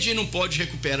que a gente não pode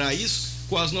recuperar isso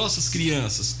com as nossas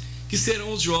crianças, que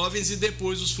serão os jovens e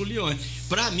depois os foliões?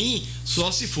 Para mim, só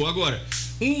se for. Agora,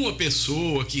 uma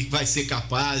pessoa que vai ser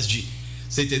capaz de,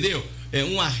 você entendeu?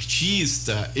 Um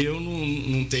artista, eu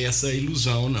não tenho essa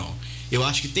ilusão, não. Eu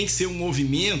acho que tem que ser um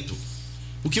movimento,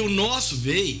 porque o nosso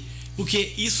veio,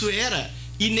 porque isso era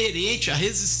inerente à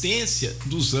resistência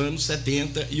dos anos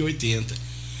 70 e 80.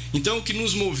 Então, o que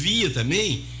nos movia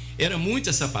também era muito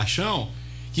essa paixão,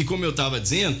 que, como eu estava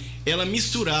dizendo, ela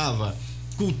misturava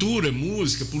cultura,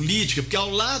 música, política, porque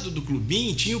ao lado do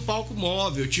clubinho tinha o palco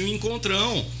móvel, tinha o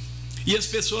encontrão, e as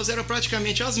pessoas eram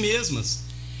praticamente as mesmas.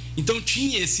 Então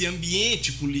tinha esse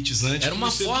ambiente politizante. Era uma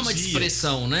forma de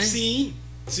expressão, né?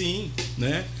 Sim,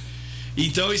 né?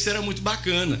 Então isso era muito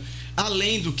bacana.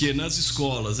 Além do que, nas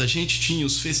escolas a gente tinha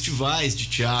os festivais de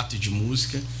teatro e de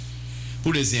música.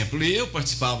 Por exemplo, eu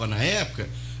participava na época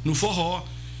no forró.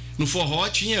 No forró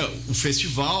tinha o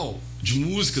festival de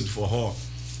música do forró.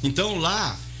 Então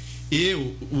lá,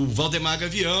 eu, o Valdemar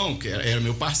Gavião, que era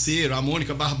meu parceiro, a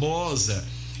Mônica Barbosa,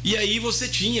 e aí você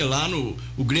tinha lá no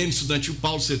o Grêmio Estudantil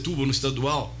Paulo Setúbal, no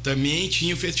estadual, também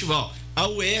tinha o festival. A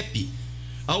UEP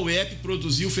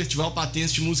produziu o Festival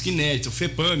Patense de Música Inédita, o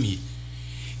FEPAMI.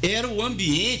 Era o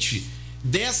ambiente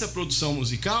dessa produção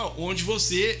musical onde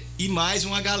você e mais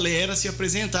uma galera se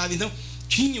apresentava. Então,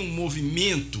 tinha um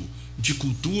movimento de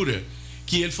cultura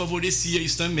que ele favorecia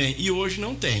isso também. E hoje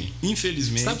não tem,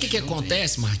 infelizmente. Sabe o que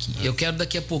acontece, Marquinhos? Eu quero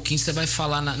daqui a pouquinho, você vai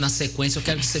falar na sequência, eu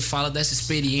quero que você fale dessa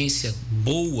experiência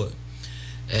boa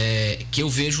que eu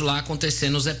vejo lá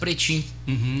acontecendo no Zé Pretinho,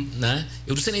 né?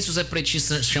 Eu não sei nem se o Zé Pretinho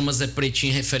chama Zé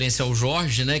Pretinho em referência ao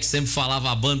Jorge, né? Que sempre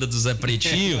falava a banda do Zé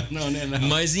Pretinho. Não.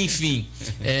 Mas enfim,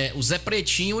 o Zé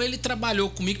Pretinho, ele trabalhou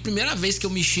comigo, primeira vez que eu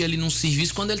mexi ali num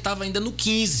serviço, quando ele estava ainda no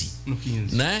 15. No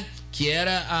 15. Né? Que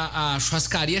era a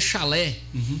churrascaria Chalé.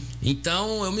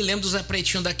 Então eu me lembro do Zé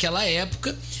Pretinho daquela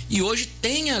época, e hoje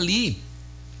tem ali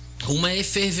uma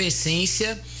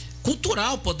efervescência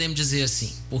cultural, podemos dizer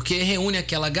assim, porque reúne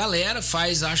aquela galera,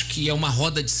 faz, acho que é uma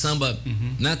roda de samba,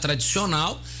 né,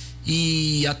 tradicional,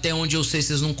 e até onde eu sei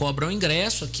vocês não cobram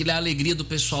ingresso, aquilo é a alegria do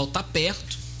pessoal estar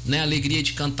perto, né, a alegria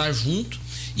de cantar junto,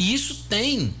 e isso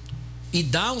tem e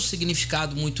dá um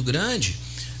significado muito grande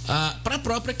para a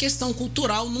própria questão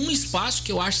cultural, num espaço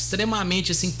que eu acho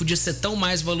extremamente assim, que podia ser tão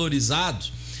mais valorizado,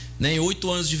 né? Em 8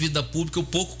 anos de vida pública eu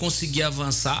pouco consegui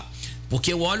avançar,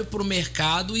 porque eu olho para o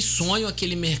mercado e sonho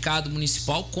aquele mercado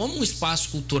municipal como um espaço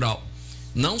cultural,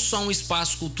 não só um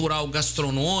espaço cultural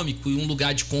gastronômico e um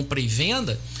lugar de compra e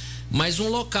venda, mas um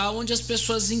local onde as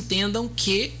pessoas entendam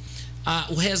que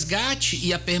o resgate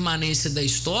e a permanência da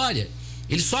história,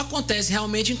 ele só acontece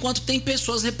realmente enquanto tem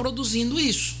pessoas reproduzindo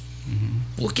isso.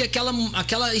 Porque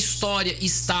aquela história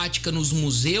estática nos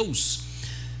museus,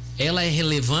 ela é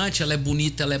relevante, ela é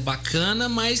bonita, ela é bacana,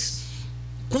 mas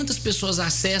quantas pessoas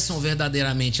acessam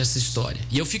verdadeiramente essa história?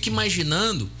 E eu fico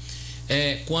imaginando,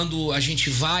 quando a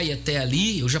gente vai até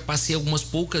ali, eu já passei algumas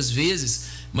poucas vezes,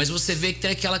 mas você vê que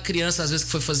tem aquela criança, às vezes,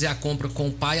 que foi fazer a compra com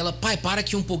o pai, ela, pai, para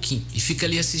aqui um pouquinho, e fica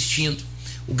ali assistindo.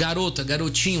 O garoto, a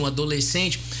garotinha, o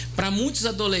adolescente, para muitos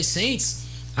adolescentes,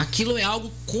 aquilo é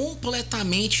algo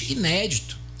completamente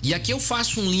inédito. E aqui eu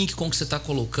faço um link com o que você está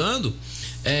colocando.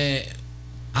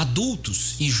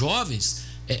 Adultos e jovens,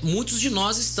 muitos de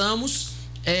nós estamos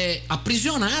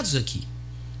aprisionados aqui.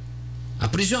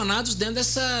 Aprisionados dentro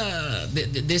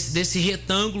desse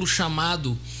retângulo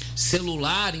chamado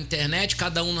celular, internet,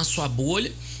 cada um na sua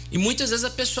bolha. E muitas vezes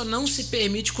a pessoa não se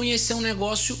permite conhecer um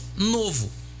negócio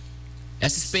novo.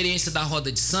 Essa experiência da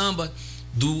roda de samba,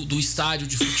 do estádio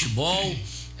de futebol,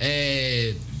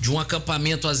 de um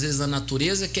acampamento às vezes na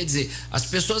natureza, quer dizer, as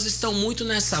pessoas estão muito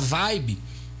nessa vibe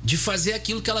de fazer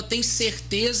aquilo que ela tem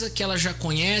certeza que ela já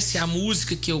conhece, a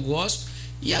música que eu gosto,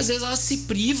 e às vezes ela se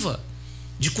priva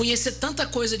de conhecer tanta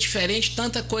coisa diferente,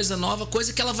 tanta coisa nova,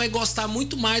 coisa que ela vai gostar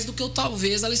muito mais do que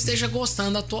talvez ela esteja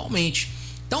gostando atualmente.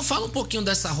 Então fala um pouquinho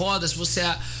dessa roda, se você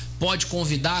pode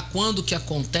convidar, quando que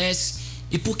acontece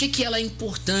e por que ela é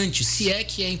importante, se é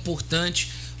que é importante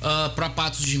para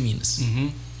Patos de Minas.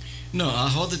 Não, a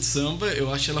roda de samba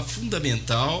eu acho ela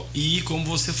fundamental e, como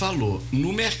você falou,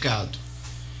 no mercado.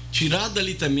 Tirada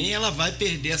dali também, ela vai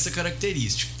perder essa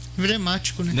característica.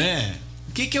 Emblemático, né?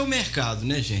 O que é o mercado,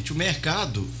 né, gente? O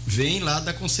mercado vem lá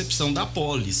da concepção da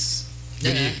polis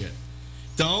grega.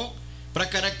 Então, para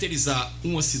caracterizar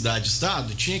uma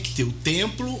cidade-estado, tinha que ter o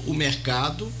templo, o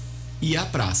mercado e a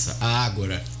praça, a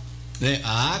ágora, né?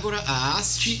 A ágora, a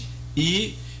haste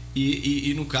e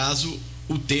no caso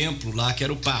o templo lá, que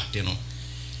era o Párteno.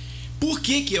 Por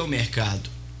que é o mercado?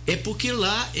 É porque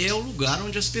lá é o lugar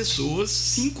onde as pessoas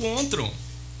se encontram.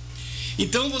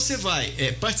 Então você vai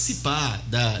participar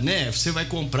né? Você vai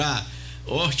comprar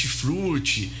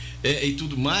hortifruti e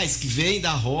tudo mais que vem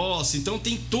da roça. Então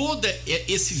tem todo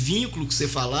esse vínculo que você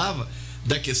falava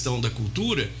da questão da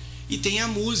cultura, e tem a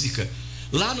música.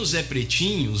 Lá no Zé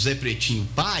Pretinho, o Zé Pretinho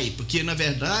pai, porque na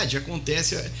verdade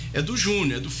acontece, é do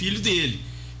Júnior, é do filho dele,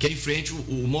 que é em frente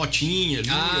o Motinha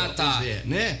ali, tá. Zé,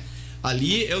 né?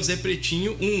 Ali é o Zé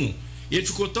Pretinho 1. Ele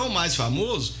ficou tão mais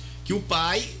famoso que o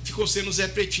pai ficou sendo o Zé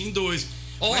Pretinho 2.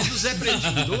 Mas no Zé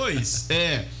Pretinho 2,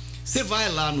 você vai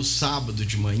lá no sábado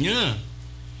de manhã,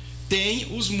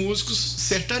 tem os músicos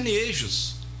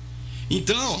sertanejos.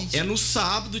 Então, sim. É no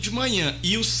sábado de manhã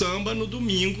e o samba no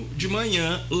domingo de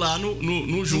manhã, lá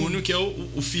no Júnior, que é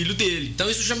o filho dele.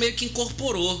 Então isso já meio que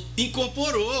incorporou.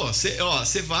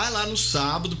 Você vai lá no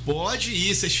sábado, pode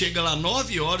ir, você chega lá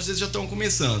 9 horas, eles já estão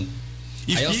começando.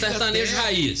 E aí é o sertanejo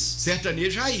raiz.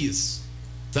 Sertanejo raiz.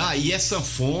 Tá? E é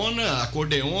sanfona,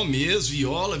 acordeon mesmo,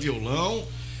 viola, violão.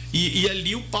 E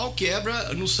ali o pau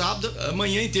quebra no sábado a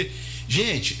manhã inteira.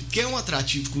 Gente, quer um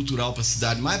atrativo cultural para a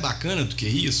cidade mais bacana do que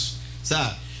isso?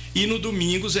 Sabe? E no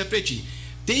domingo, Zé Pretinho.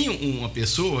 Tem uma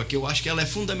pessoa que eu acho que ela é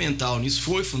fundamental nisso,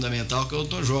 foi fundamental, que é o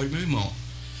Tom Jorge, meu irmão.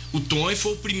 O Tom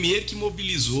foi o primeiro que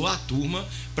mobilizou a turma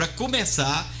para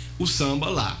começar o samba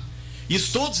lá. Isso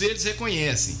todos eles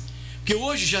reconhecem. Porque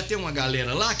hoje já tem uma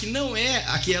galera lá que não é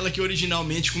aquela que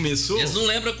originalmente começou. Eles não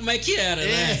lembram como é que era,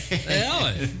 né?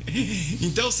 Ué.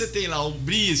 Então você tem lá o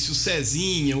Brício, o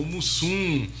Cezinha, o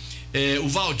Mussum, o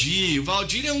Valdir. O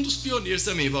Valdir é um dos pioneiros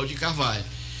também, Valdir Carvalho.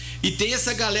 E tem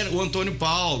essa galera, o Antônio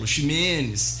Paulo,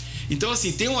 Ximenes. Então,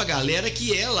 assim, tem uma galera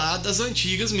que é lá das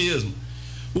antigas mesmo.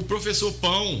 O professor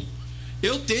Pão.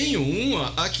 Eu tenho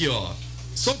uma aqui, ó.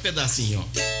 Só um pedacinho, ó.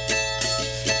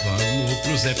 Vamos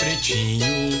pro Zé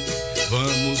Pretinho,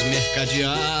 vamos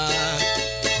mercadear.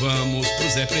 Vamos pro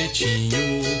Zé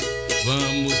Pretinho,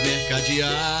 vamos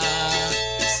mercadear.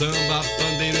 Samba,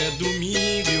 pandeiro é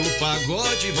domingo e o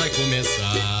pagode vai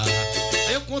começar.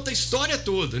 Aí eu conto a história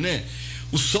toda, né?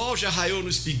 O sol já raiou no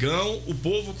espigão, o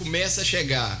povo começa a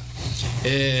chegar.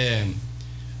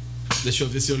 Deixa eu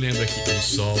ver se eu lembro aqui. O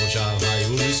sol já raiou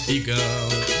no espigão,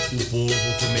 o povo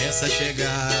começa a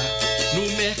chegar. No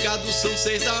mercado são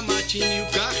 6 da matina e o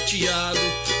carteado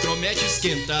promete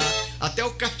esquentar. Até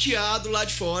o carteado lá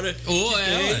de fora.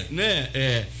 Né?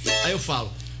 Aí eu falo: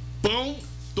 pão,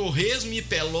 torresmo e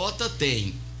pelota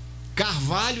tem.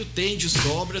 Carvalho tem de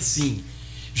sobra, sim.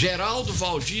 Geraldo,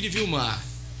 Valdir e Vilmar.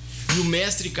 E o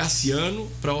mestre Cassiano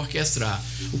para orquestrar.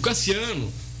 O Cassiano,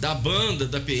 da banda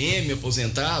da PM,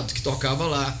 aposentado, que tocava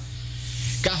lá.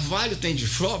 Carvalho tem de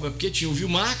sobra porque tinha o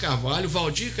Vilmar Carvalho, o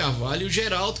Valdir Carvalho e o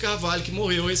Geraldo Carvalho, que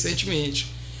morreu recentemente,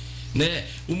 né?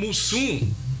 O Mussum,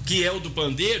 que é o do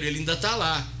pandeiro, ele ainda tá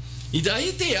lá. E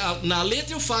daí tem na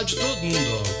letra eu falo de todo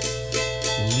mundo, ó.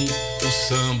 O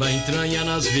samba entranha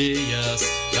nas veias,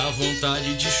 dá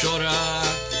vontade de chorar.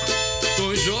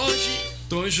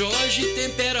 Tom Jorge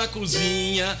tempera a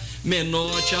cozinha,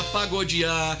 Menotti a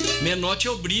pagodear. Menotti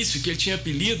é o Brício, que ele tinha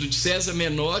apelido de César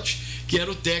Menotti, que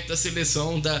era o técnico da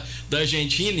seleção da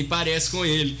Argentina, e parece com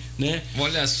ele, né?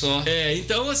 Olha só.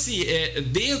 Então, assim,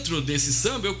 dentro desse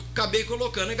samba, eu acabei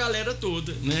colocando a galera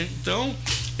toda, né? Então,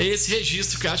 é esse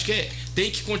registro que eu acho que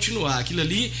tem que continuar. Aquilo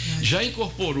ali já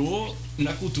incorporou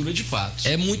na cultura de Patos.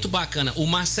 É muito bacana. O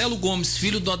Marcelo Gomes,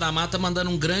 filho do Odamar, tá mandando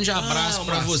um grande abraço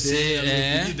pra você.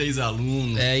 Querido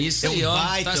ex-aluno. É isso aí, ó.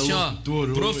 Tá assim, ó.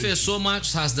 Professor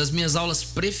Marcos Rassi, das minhas aulas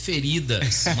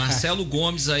preferidas. Marcelo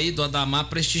Gomes aí do Odamar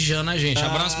prestigiando a gente.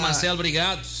 Abraço, Marcelo,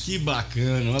 obrigado. Que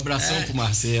bacana. Um abração pro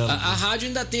Marcelo. A rádio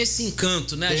ainda tem esse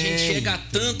encanto, né? A gente chega a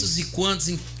tantos e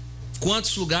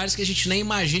quantos lugares que a gente nem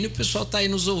imagina, e o pessoal tá aí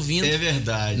nos ouvindo. É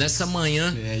verdade. Nessa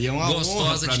manhã e é uma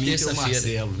gostosa de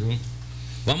terça-feira.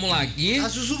 Vamos lá, Gui. A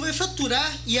Zuzu vai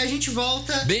faturar e a gente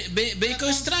volta. Bem que eu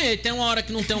estranhei. Tem uma hora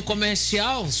que não tem um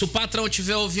comercial. Se o patrão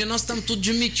estiver ouvindo, nós estamos tudo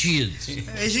demitidos.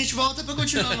 A gente volta para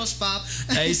continuar o nosso papo.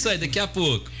 É isso aí, daqui a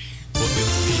pouco.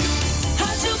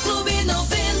 Rádio Clube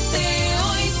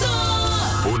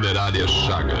 98. Funerária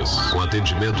Chagas. Com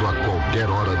atendimento a qualquer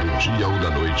hora do dia ou da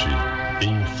noite.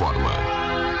 Informa.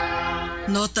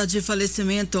 Nota de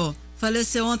falecimento.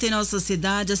 Faleceu ontem em nossa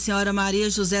cidade a senhora Maria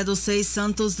José dos Seis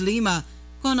Santos Lima,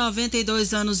 com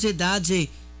 92 anos de idade,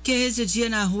 que residia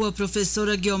na rua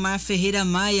Professora Guiomar Ferreira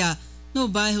Maia, no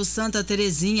bairro Santa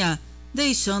Terezinha,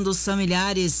 deixando os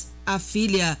familiares, a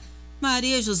filha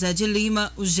Maria José de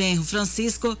Lima, o genro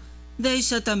Francisco,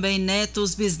 deixa também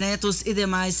netos, bisnetos e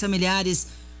demais familiares.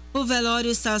 O velório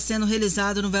está sendo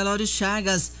realizado no Velório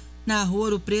Chagas, na Rua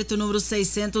Ouro Preto, número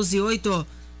 608.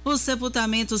 O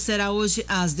sepultamento será hoje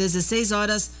às 16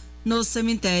 horas no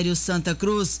cemitério Santa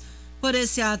Cruz. Por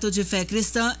esse ato de fé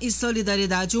cristã e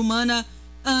solidariedade humana,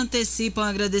 antecipam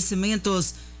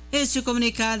agradecimentos. Este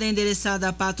comunicado é endereçado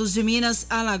a Patos de Minas,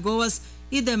 Alagoas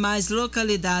e demais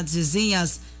localidades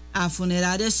vizinhas. A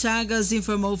funerária Chagas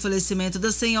informou o falecimento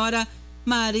da senhora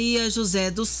Maria José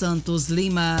dos Santos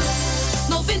Lima.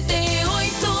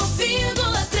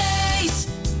 98,3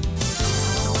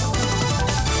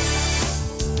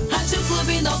 Rádio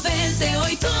Clube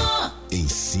 98. Em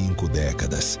 5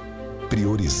 décadas,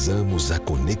 priorizamos a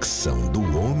conexão do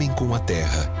homem com a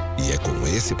terra e é com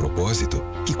esse propósito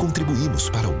que contribuímos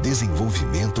para o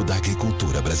desenvolvimento da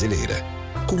agricultura brasileira.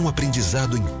 Com o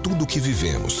aprendizado em tudo que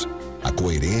vivemos, a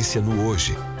coerência no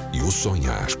hoje e o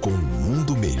sonhar com um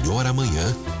mundo melhor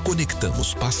amanhã,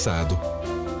 conectamos passado,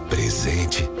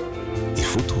 presente e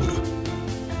futuro.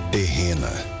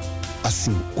 Terrena, há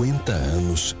 50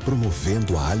 anos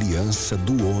promovendo a aliança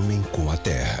do homem com a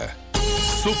terra.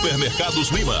 Supermercados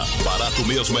Lima, barato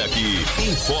mesmo é aqui.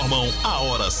 Informam a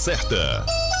hora certa.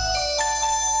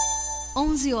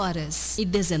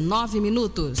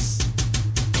 11h19.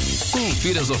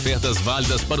 Confira as ofertas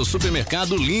válidas para o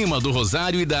Supermercado Lima do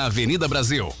Rosário e da Avenida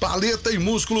Brasil. Paleta e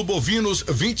músculo bovinos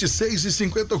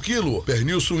 26,50 o quilo.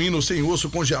 Pernil suíno sem osso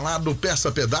congelado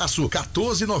peça pedaço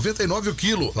 14,99 o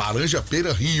quilo. Laranja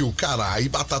pera Rio, cará e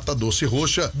batata doce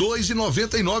roxa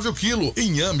 2,99 o quilo.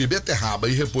 Inhame, beterraba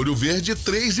e repolho verde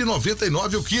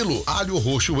 3,99 o quilo. Alho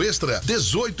roxo extra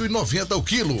 18,90 o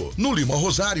quilo. No Lima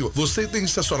Rosário você tem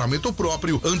estacionamento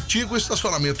próprio, antigo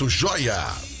estacionamento Joia.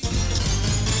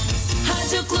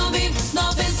 Rádio Clube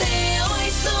 98.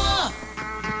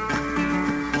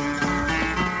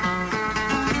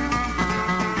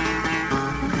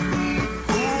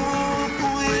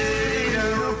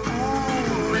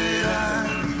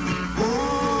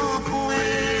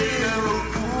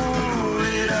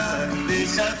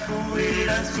 Deixa a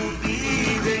poeira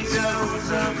subir, deixa o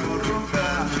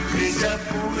zamburuca. Deixa a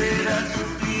poeira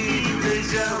subir,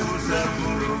 deixa o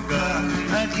zamburuca.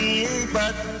 Aqui em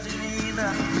Patos de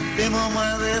Minas temos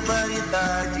uma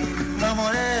variedade.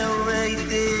 Mamorel,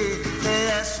 Eite,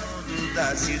 é assunto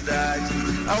da cidade.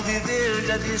 Ao viver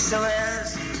já de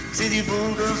celeste se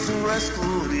divulgam suas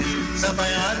cores.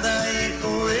 Sabanhada e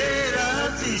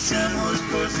poeira se chamam os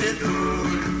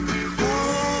torcedores.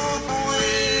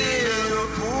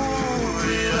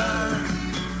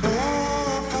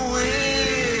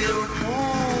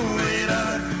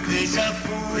 Deixa a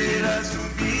poeira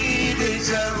subir,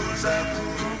 deixa o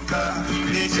zamburuca.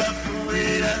 Deixa a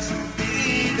poeira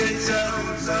subir, deixa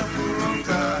o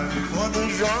zamburuca. Quando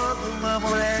joga uma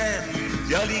mulher,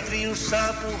 de alegria o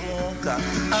sapo ronca.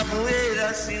 A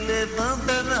poeira se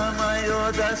levanta na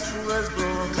maior das suas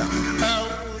broncas. A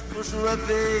última, por sua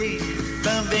vez,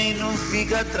 também não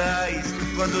fica atrás.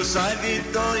 Quando sai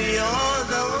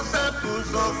vitoriosa, o sapo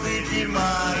sofre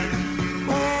demais.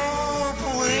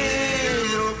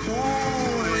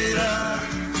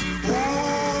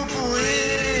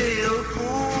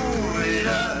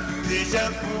 Deixa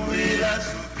a poeira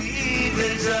subir,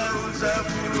 deixa o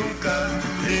zamburuca.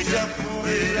 Deixa a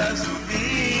poeira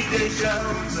subir, deixa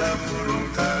o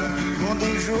zamburuca. Quando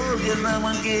chove na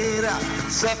mangueira,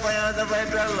 sapaiada vai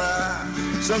pra lá.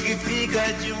 Só que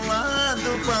fica de um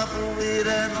lado pra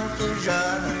poeira não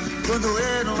tujar. Quando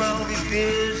é no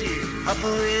alvipeixe, a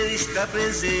poeira está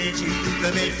presente.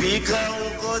 Também fica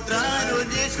o contrário,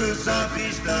 diz que os sapos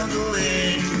estão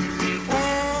doentes.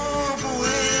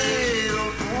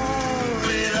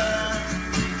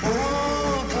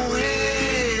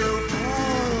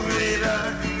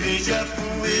 Deixa a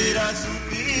poeira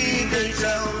subir,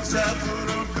 deixa o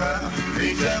zamburuca.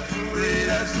 Deixa a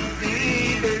poeira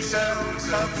subir, deixa o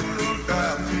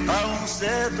zamburuca. Há uns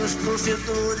certos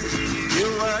torcedores que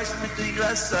eu acho muito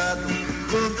engraçado.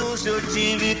 Quando o seu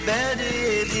time perde,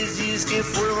 eles dizem que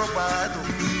foi roubado.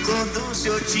 Quando o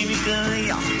seu time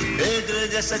ganha, é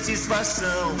grande a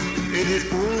satisfação. Eles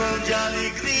pulam de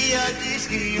alegria, diz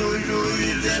que o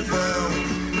juiz é bom.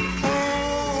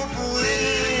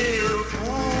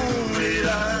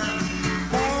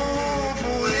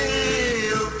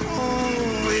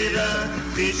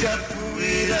 Deixa a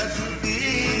poeira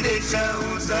subir, deixa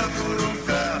o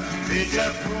zamburuca. Deixa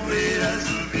a poeira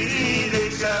subir,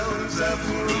 deixa o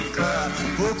zamburuca.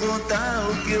 Vou contar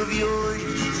o que eu vi hoje,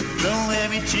 não é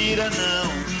mentira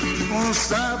não. Um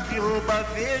sapo roupa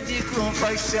verde com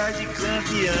faixa de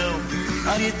campeão.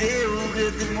 Ali deu um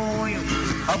redemoinho,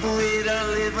 a poeira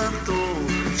levantou,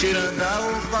 tirando a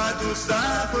roupa do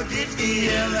sapo, de que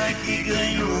ela que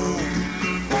ganhou.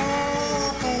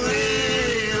 Oh,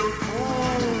 poeira,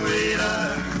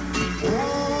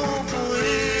 oh,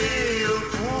 poeira,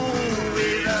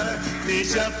 poeira,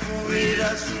 deixa a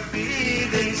poeira subir,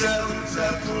 deixa o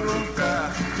sapo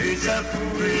roncar, deixa a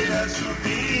poeira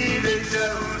subir,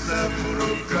 deixa o sapo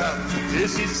roncar.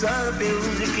 Esse sapo é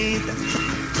um requinta,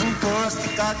 não posso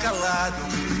ficar calado,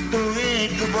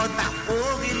 doente do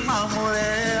Botafogo e Marmor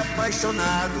é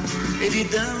apaixonado. Ele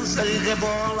dança e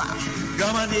rebola, de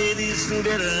uma maneira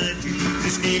exuberante,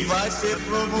 diz que vai ser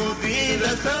promovido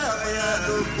essa manhã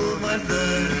do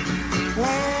comandante.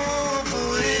 Oh,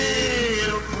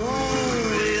 poeira,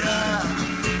 poeira,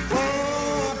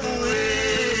 oh,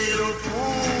 poeira,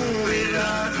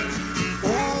 poeira,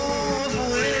 oh,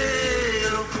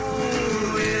 poeira,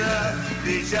 poeira,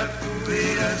 deixa a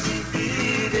poeira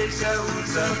subir, deixa o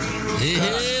sapo.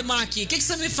 Ei, Marquinhos, o que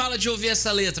você me fala de ouvir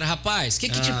essa letra, rapaz? O que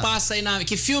te passa aí na...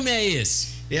 Que filme é esse?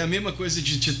 É a mesma coisa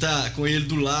de estar com ele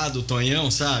do lado, o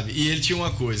Tonhão, sabe? E ele tinha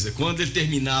uma coisa, quando ele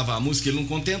terminava a música, ele não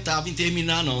contentava em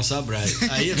terminar não, sabe, Brian?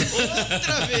 Aí ele,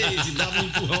 outra vez, e dava um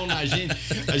empurrão na gente,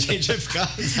 a gente ia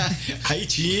ficar... Aí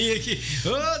tinha que...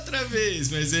 Outra vez,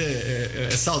 mas é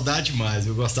saudade demais,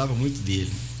 eu gostava muito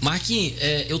dele. Marquinhos,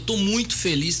 eu tô muito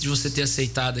feliz de você ter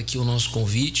aceitado aqui o nosso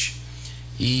convite.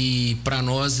 E para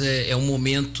nós é um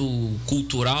momento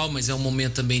cultural, mas é um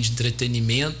momento também de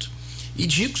entretenimento. E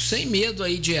digo sem medo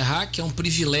aí de errar, que é um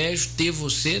privilégio ter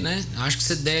você, né? Acho que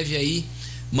você deve aí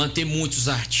manter muitos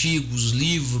artigos,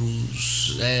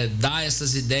 livros, dar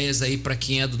essas ideias aí para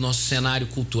quem é do nosso cenário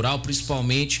cultural,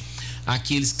 principalmente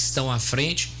aqueles que estão à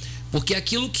frente, porque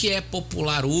aquilo que é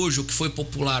popular hoje, o que foi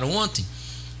popular ontem,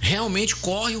 realmente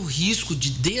corre o risco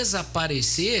de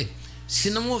desaparecer se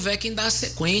não houver quem dá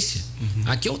sequência.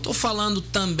 Aqui eu estou falando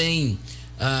também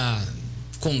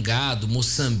Congado,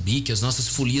 Moçambique, as nossas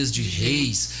folias de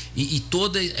reis e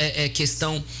toda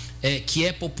questão que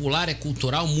é popular, é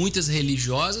cultural, muitas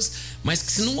religiosas, mas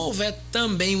que se não houver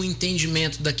também o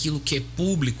entendimento daquilo que é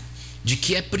público, de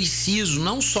que é preciso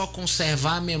não só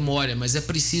conservar a memória, mas é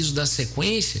preciso dar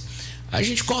sequência, a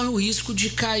gente corre o risco de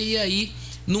cair aí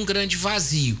num grande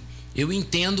vazio. Eu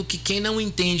entendo que quem não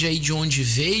entende aí de onde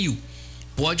veio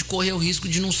pode correr o risco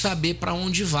de não saber para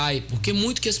onde vai, porque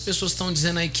muito que as pessoas estão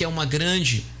dizendo aí que é uma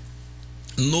grande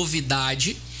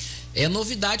novidade, é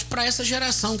novidade para essa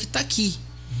geração que está aqui,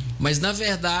 mas na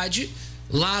verdade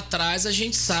lá atrás a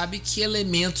gente sabe que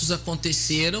elementos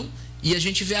aconteceram e a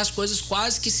gente vê as coisas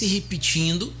quase que se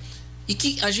repetindo e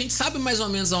que a gente sabe mais ou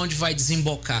menos aonde vai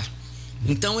desembocar.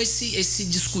 Então esse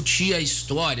discutir a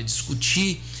história,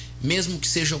 discutir mesmo que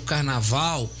seja o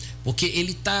carnaval, porque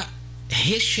ele está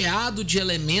recheado de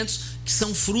elementos que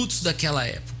são frutos daquela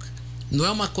época. Não é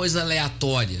uma coisa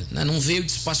aleatória, né? Não veio de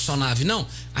espaçonave, não.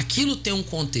 Aquilo tem um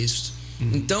contexto.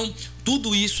 Então,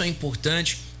 tudo isso é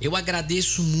importante. Eu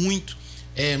agradeço muito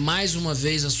mais uma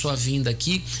vez a sua vinda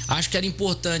aqui. Acho que era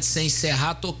importante você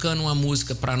encerrar tocando uma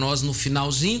música para nós no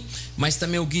finalzinho, mas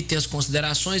também o Gui tem as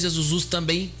considerações e a Zuzu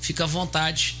também fica à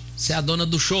vontade. Você é a dona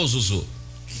do show, Zuzu.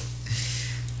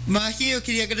 Marquinhos, eu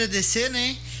queria agradecer,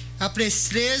 né, a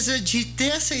presteza de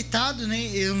ter aceitado, né,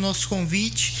 o nosso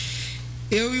convite.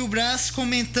 Eu e o Brás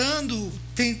comentando,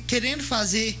 querendo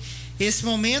fazer esse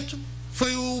momento,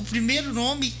 foi o primeiro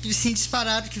nome, assim,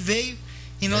 disparado que veio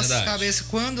em nossa cabeça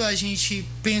quando a gente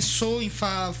pensou em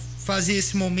fazer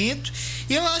esse momento.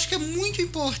 E eu acho que é muito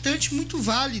importante, muito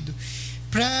válido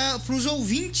para os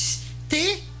ouvintes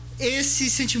ter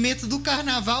esse sentimento do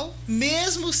carnaval,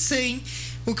 mesmo sem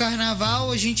o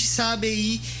carnaval. A gente sabe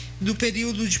aí do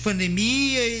período de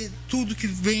pandemia e tudo que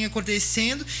vem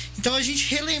acontecendo, então a gente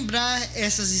relembrar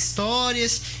essas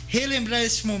histórias, relembrar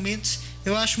esses momentos,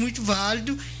 eu acho muito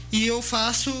válido. E eu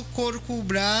faço coro com o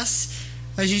Brás,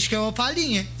 a gente quer uma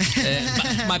palhinha.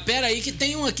 Mas pera aí que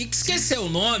tem um aqui que esqueceu o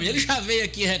nome, ele já veio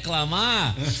aqui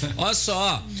reclamar. Olha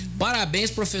só, parabéns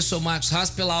professor Marcos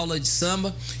Rassi pela aula de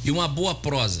samba e uma boa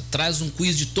prosa, traz um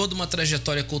quiz de toda uma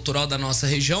trajetória cultural da nossa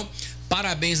região.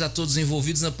 Parabéns a todos os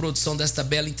envolvidos na produção desta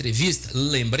bela entrevista.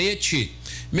 Lembrete,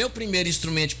 meu primeiro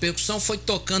instrumento de percussão foi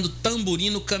tocando tamborim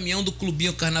no caminhão do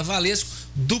clubinho carnavalesco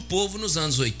do povo nos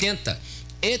anos 80.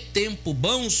 E tempo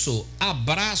bom, sou.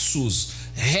 Abraços.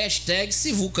 Hashtag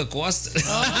Sivuca Costa.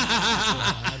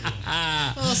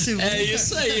 É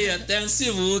isso aí, até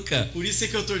Sivuca. Por isso é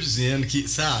que eu tô dizendo que,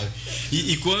 sabe?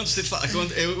 E quando você fala.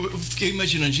 Eu fiquei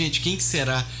imaginando, gente, quem que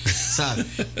será, sabe?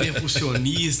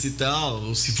 Percussionista e tal.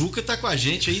 O Sivuca tá com a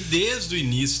gente aí desde o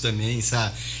início também,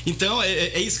 sabe? Então,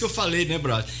 é isso que eu falei, né,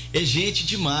 brother? É gente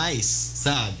demais,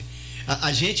 sabe?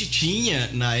 A gente tinha,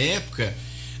 na época,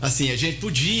 assim, a gente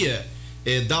podia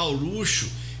dar o luxo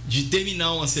de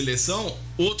terminar uma seleção,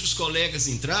 outros colegas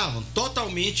entravam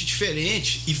totalmente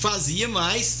diferente e fazia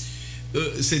mais,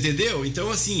 você entendeu? Então,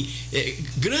 assim,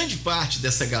 grande parte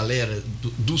dessa galera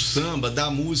do samba, da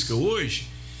música hoje,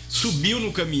 subiu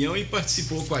no caminhão e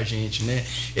participou com a gente, né?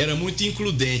 Era muito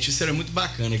includente, isso era muito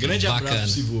bacana. Grande abraço pro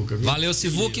Sivuca, viu? Valeu,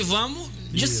 Sivuca, e vamos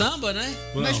de samba, né?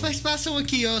 Mais participação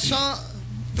aqui, ó, só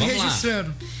Vamos registrando.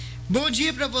 lá. Bom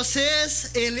dia pra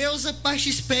vocês, Eleusa,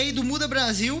 participei do Muda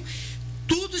Brasil,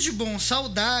 tudo de bom,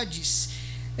 saudades.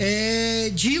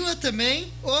 Dila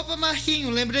também. Opa, Marquinho,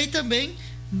 lembrei também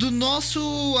do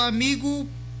nosso amigo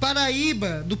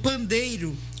Paraíba, do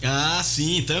Pandeiro. Ah,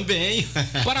 sim, também.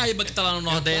 Paraíba que tá lá no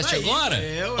Nordeste agora?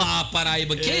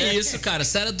 Paraíba, que isso, cara?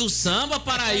 Você era do samba,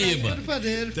 Paraíba?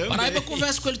 Paraíba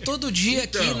conversa com ele todo dia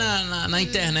aqui na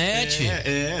internet.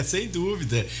 Sem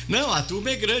dúvida. Não, a turma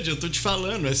é grande, eu tô te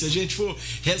falando. Se a gente for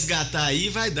resgatar aí,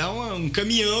 vai dar um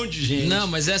caminhão de gente. Não,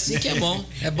 mas é assim que é bom.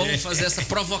 É bom fazer essa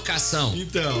provocação.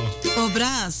 Então. Ô,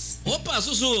 Brás. Opa,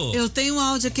 Zuzu. Eu tenho um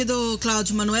áudio aqui do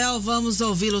Cláudio Manuel, vamos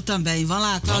ouvi-lo também. Vamos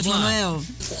lá, Cláudio Manuel.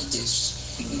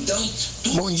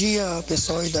 Bom dia,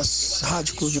 pessoal aí das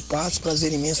Rádio Clube de Patos.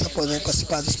 Prazer imenso estar podendo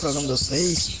participar desse programa de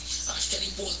vocês.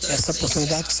 Essa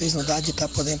oportunidade que vocês nos dão de estar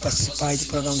podendo participar aí do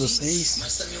programa de vocês.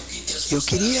 Eu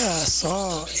queria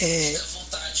só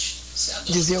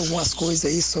dizer algumas coisas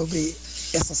aí sobre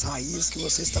essas raízes que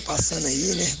você está passando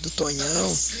aí, né? Do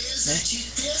Tonhão, né?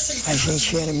 A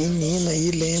gente era menina aí,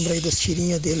 lembra aí das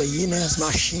tirinhas dele aí, né? As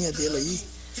marchinhas dele aí.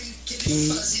 Que,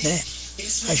 né?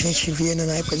 A gente via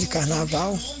na época de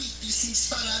Carnaval,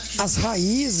 as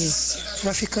raízes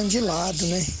vai ficando de lado,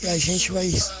 né? E a gente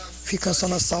vai ficando só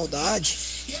na saudade.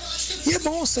 E é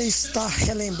bom você estar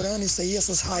relembrando isso aí,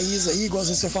 essas raízes aí, igual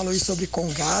você falou aí sobre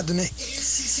Congado, né?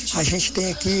 A gente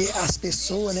tem aqui as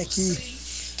pessoas, né, que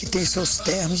tem seus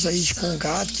ternos aí de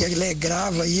Congado, que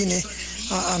alegrava aí, né,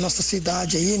 a nossa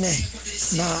cidade aí, né?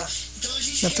 Na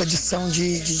tradição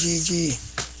de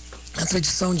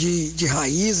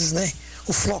raízes, né?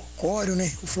 O folclore,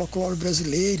 né? O folclore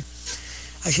brasileiro.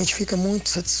 A gente ficava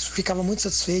muito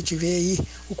satisfeito de ver aí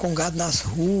o Congado nas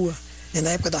ruas, né? Na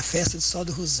época da festa de Sol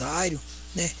do Rosário,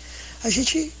 né? A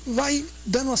gente vai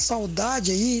dando uma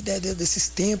saudade aí desses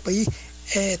tempos aí,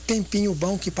 tempinho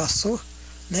bom que passou,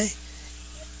 né?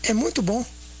 É muito bom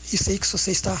isso aí que você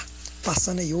está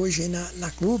passando aí hoje aí na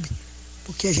clube,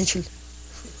 porque a gente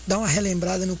dá uma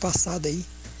relembrada no passado aí.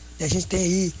 E a gente tem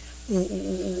aí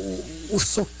o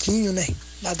soquinho, né,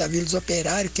 lá da Vila dos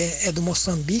Operários, que é do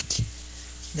Moçambique,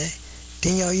 né?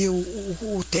 Tem aí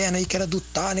o terno aí que era do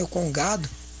Tá, né, o Congado,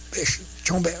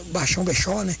 Baixão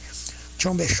Bexó, né?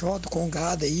 Tião Bexó do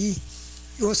Congado aí,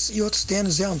 e outros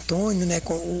ternos, Zé Antônio, né,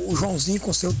 com o Joãozinho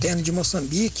com seu terno de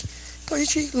Moçambique. Então a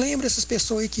gente lembra essas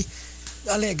pessoas aí que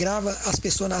alegrava as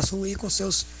pessoas nas ruas aí com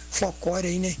seus folclore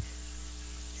aí, né?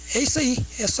 É isso aí,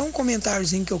 é só um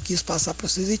comentáriozinho que eu quis passar para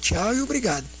vocês e tchau e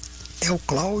obrigado. É o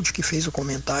Cláudio que fez o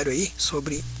comentário aí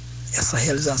sobre essa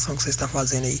realização que você está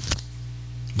fazendo aí.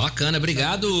 Bacana,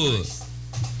 obrigado.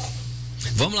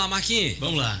 Vamos lá, Marquinhos.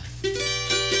 Vamos lá.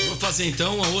 Vou fazer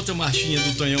então uma outra marchinha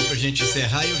do Tonhão pra gente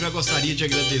encerrar, e eu já gostaria de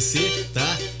agradecer,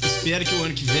 tá? Espero que o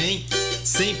ano que vem,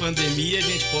 sem pandemia, a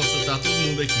gente possa estar todo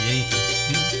mundo aqui, hein?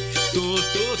 Tô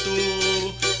ficando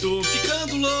louco, tô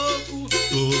ficando louco,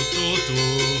 tô ficando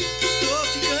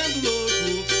louco,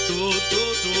 tô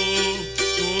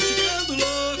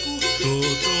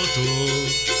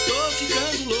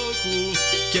ficando louco,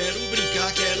 quero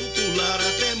brincar, quero pular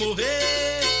até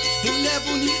morrer, mulher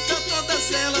bonita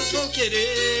todas elas vão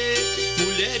querer,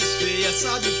 mulheres feias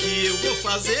sabe o que eu vou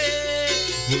fazer,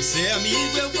 você é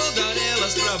amigo eu vou dar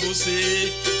elas pra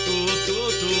você, tô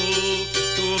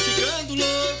ficando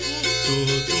louco, tô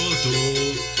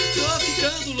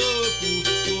ficando louco,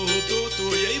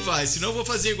 e aí vai, senão eu vou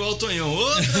fazer igual o Tonhão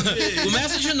outra vez.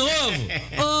 Começa de novo.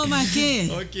 Ô,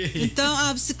 Marquinhos. Ok. Então,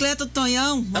 a bicicleta do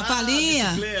Tonhão, uma palhinha.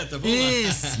 Bicicleta, vamos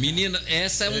isso. lá. Menina,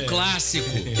 essa é um clássico.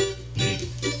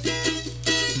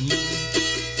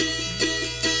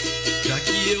 Já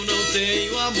que eu não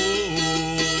tenho amor,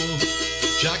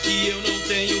 já que eu não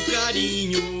tenho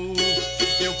carinho,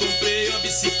 eu comprei uma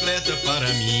bicicleta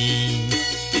para mim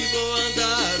e vou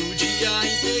andar o dia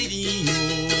inteirinho.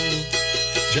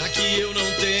 Já que eu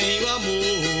não tenho amor,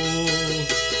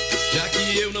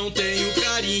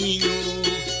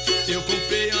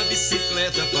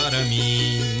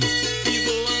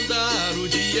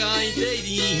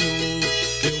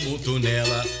 junto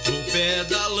nela, vou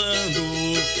pedalando,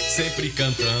 sempre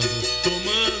cantando,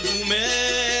 tomando um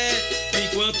mé.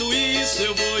 Enquanto isso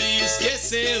eu vou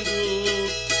esquecendo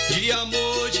de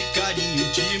amor, de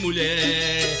carinho, de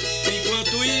mulher.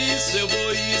 Enquanto isso eu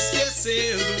vou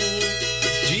esquecendo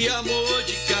de amor,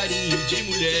 de carinho, de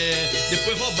mulher.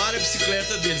 Depois roubaram a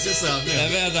bicicleta dele, você sabe, né? É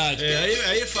verdade.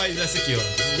 Aí faz essa aqui,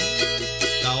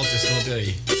 ó. Tá alto esse som,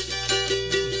 peraí.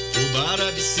 Roubaram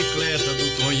a bicicleta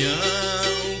do Tonhão,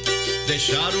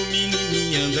 deixaram o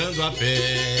menininho andando a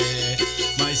pé.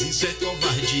 Mas isso é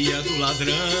covardia do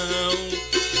ladrão,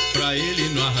 pra ele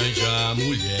não arranjar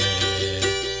mulher.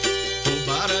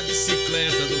 Roubaram a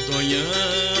bicicleta do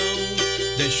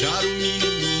Tonhão, deixaram o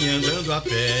menininho andando a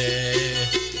pé.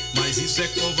 Mas isso é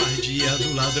covardia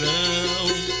do ladrão,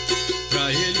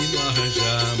 pra ele não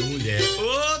arranjar mulher.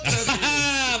 Outra vez.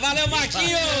 Valeu,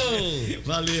 Marquinhos!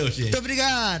 Valeu, gente. Muito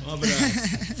obrigado. Um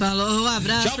abraço. Falou, um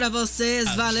abraço Tchau. pra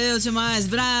vocês, valeu demais,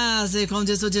 Brase. Como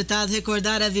diz o ditado,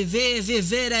 recordar é viver,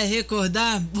 viver é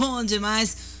recordar, bom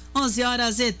demais.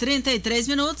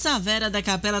 11h33, a Vera da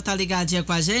Capela tá ligadinha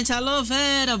com a gente. Alô,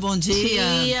 Vera, bom dia.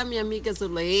 Bom dia, minha amiga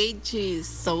Zuleide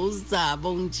Souza,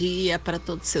 bom dia para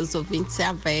todos os seus ouvintes. É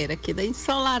a Vera aqui da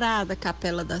ensolarada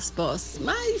Capela das Bosses,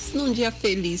 mas num dia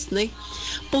feliz, né?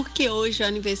 Porque hoje é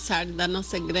aniversário da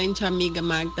nossa grande amiga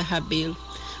Magda Rabelo.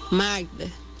 Magda,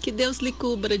 que Deus lhe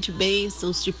cubra de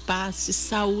bênçãos, de paz, de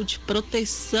saúde,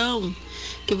 proteção.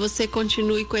 Que você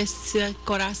continue com esse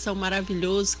coração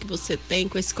maravilhoso que você tem,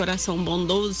 com esse coração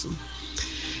bondoso.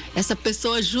 Essa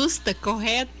pessoa justa,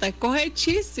 correta,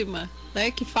 corretíssima,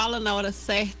 né? Que fala na hora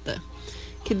certa.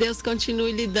 Que Deus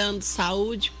continue lhe dando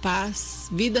saúde, paz,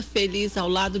 vida feliz ao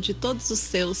lado de todos os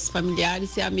seus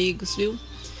familiares e amigos, viu?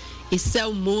 E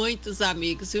são muitos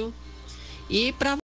amigos, viu? E para